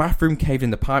the bathroom caved in,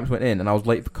 the pipes went in, and I was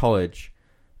late for college,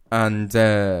 and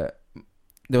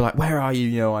they were like, "Where are you?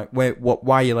 You know, like, why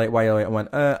are you late? Why are you late?" I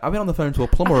went, "I've been on the phone to a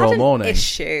plumber all morning."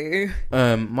 Issue.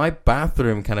 My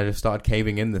bathroom kind of just started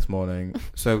caving in this morning,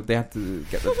 so they had to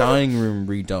get the dining room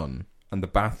redone and the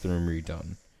bathroom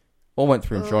redone. All went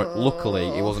through insurance. Luckily,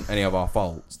 it wasn't any of our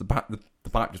faults. The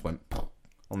pipe just went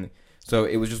on the. So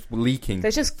it was just leaking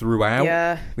throughout.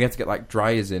 Yeah. We had to get like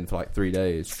dryers in for like 3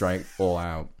 days, dry it all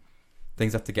out.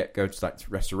 Things have to go to like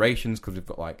restorations because we've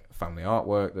got like family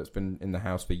artwork that's been in the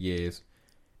house for years.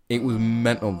 It was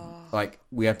mental. Like,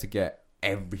 we had to get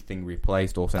everything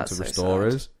replaced or sent to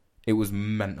restorers. It was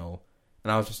mental.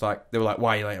 And I was just like, they were like,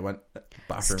 why are you late? I went,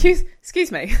 bathroom.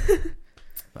 Excuse me.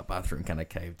 That bathroom kind of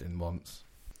caved in once.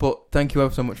 But thank you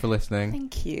ever so much for listening.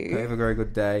 Thank you. Have a very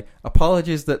good day.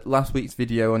 Apologies that last week's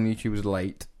video on YouTube was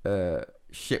late.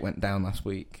 shit went down last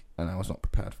week, and I was not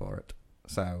prepared for it.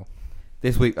 So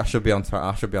this week I should be on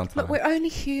time. Look, we're only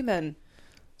human.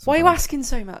 Why are you asking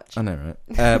so much? I know,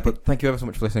 right? But thank you ever so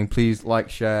much for listening. Please like,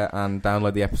 share, and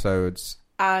download the episodes.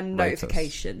 And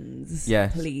notifications.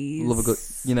 Yes. Please. Love a good.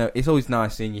 You know, it's always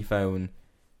nice seeing your phone.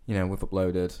 You know, we've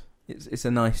uploaded. It's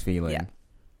a nice feeling. Yeah.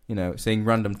 You know, seeing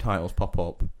random titles pop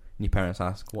up, and your parents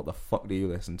ask, "What the fuck do you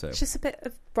listen to?" It's just a bit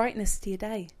of brightness to your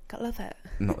day. Gotta love it.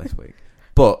 Not this week,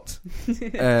 but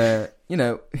you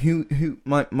know, who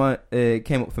my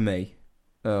came up for me.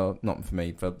 Not for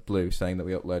me, for Blue, saying that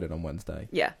we uploaded on Wednesday.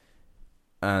 Yeah.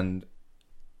 And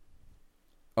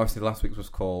obviously last week's was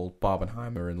called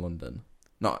Barbenheimer in London.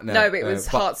 No, it was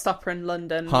Heartstopper in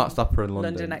London. Heartstopper in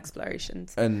London. London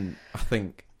Explorations. And I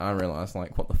think I realised,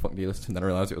 like, what the fuck do you listen to? And then I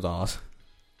realised it was ours.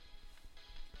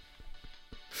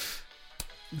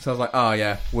 So I was like, oh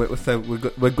yeah, we're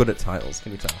good at titles,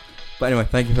 can you tell? But anyway,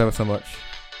 thank you ever so much.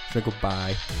 Say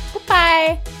goodbye.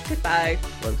 Goodbye. Goodbye.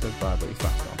 Well, it says bye, but he's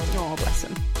fast on. Oh, bless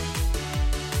him.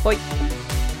 Bye.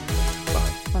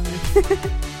 Bye.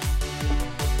 Bye.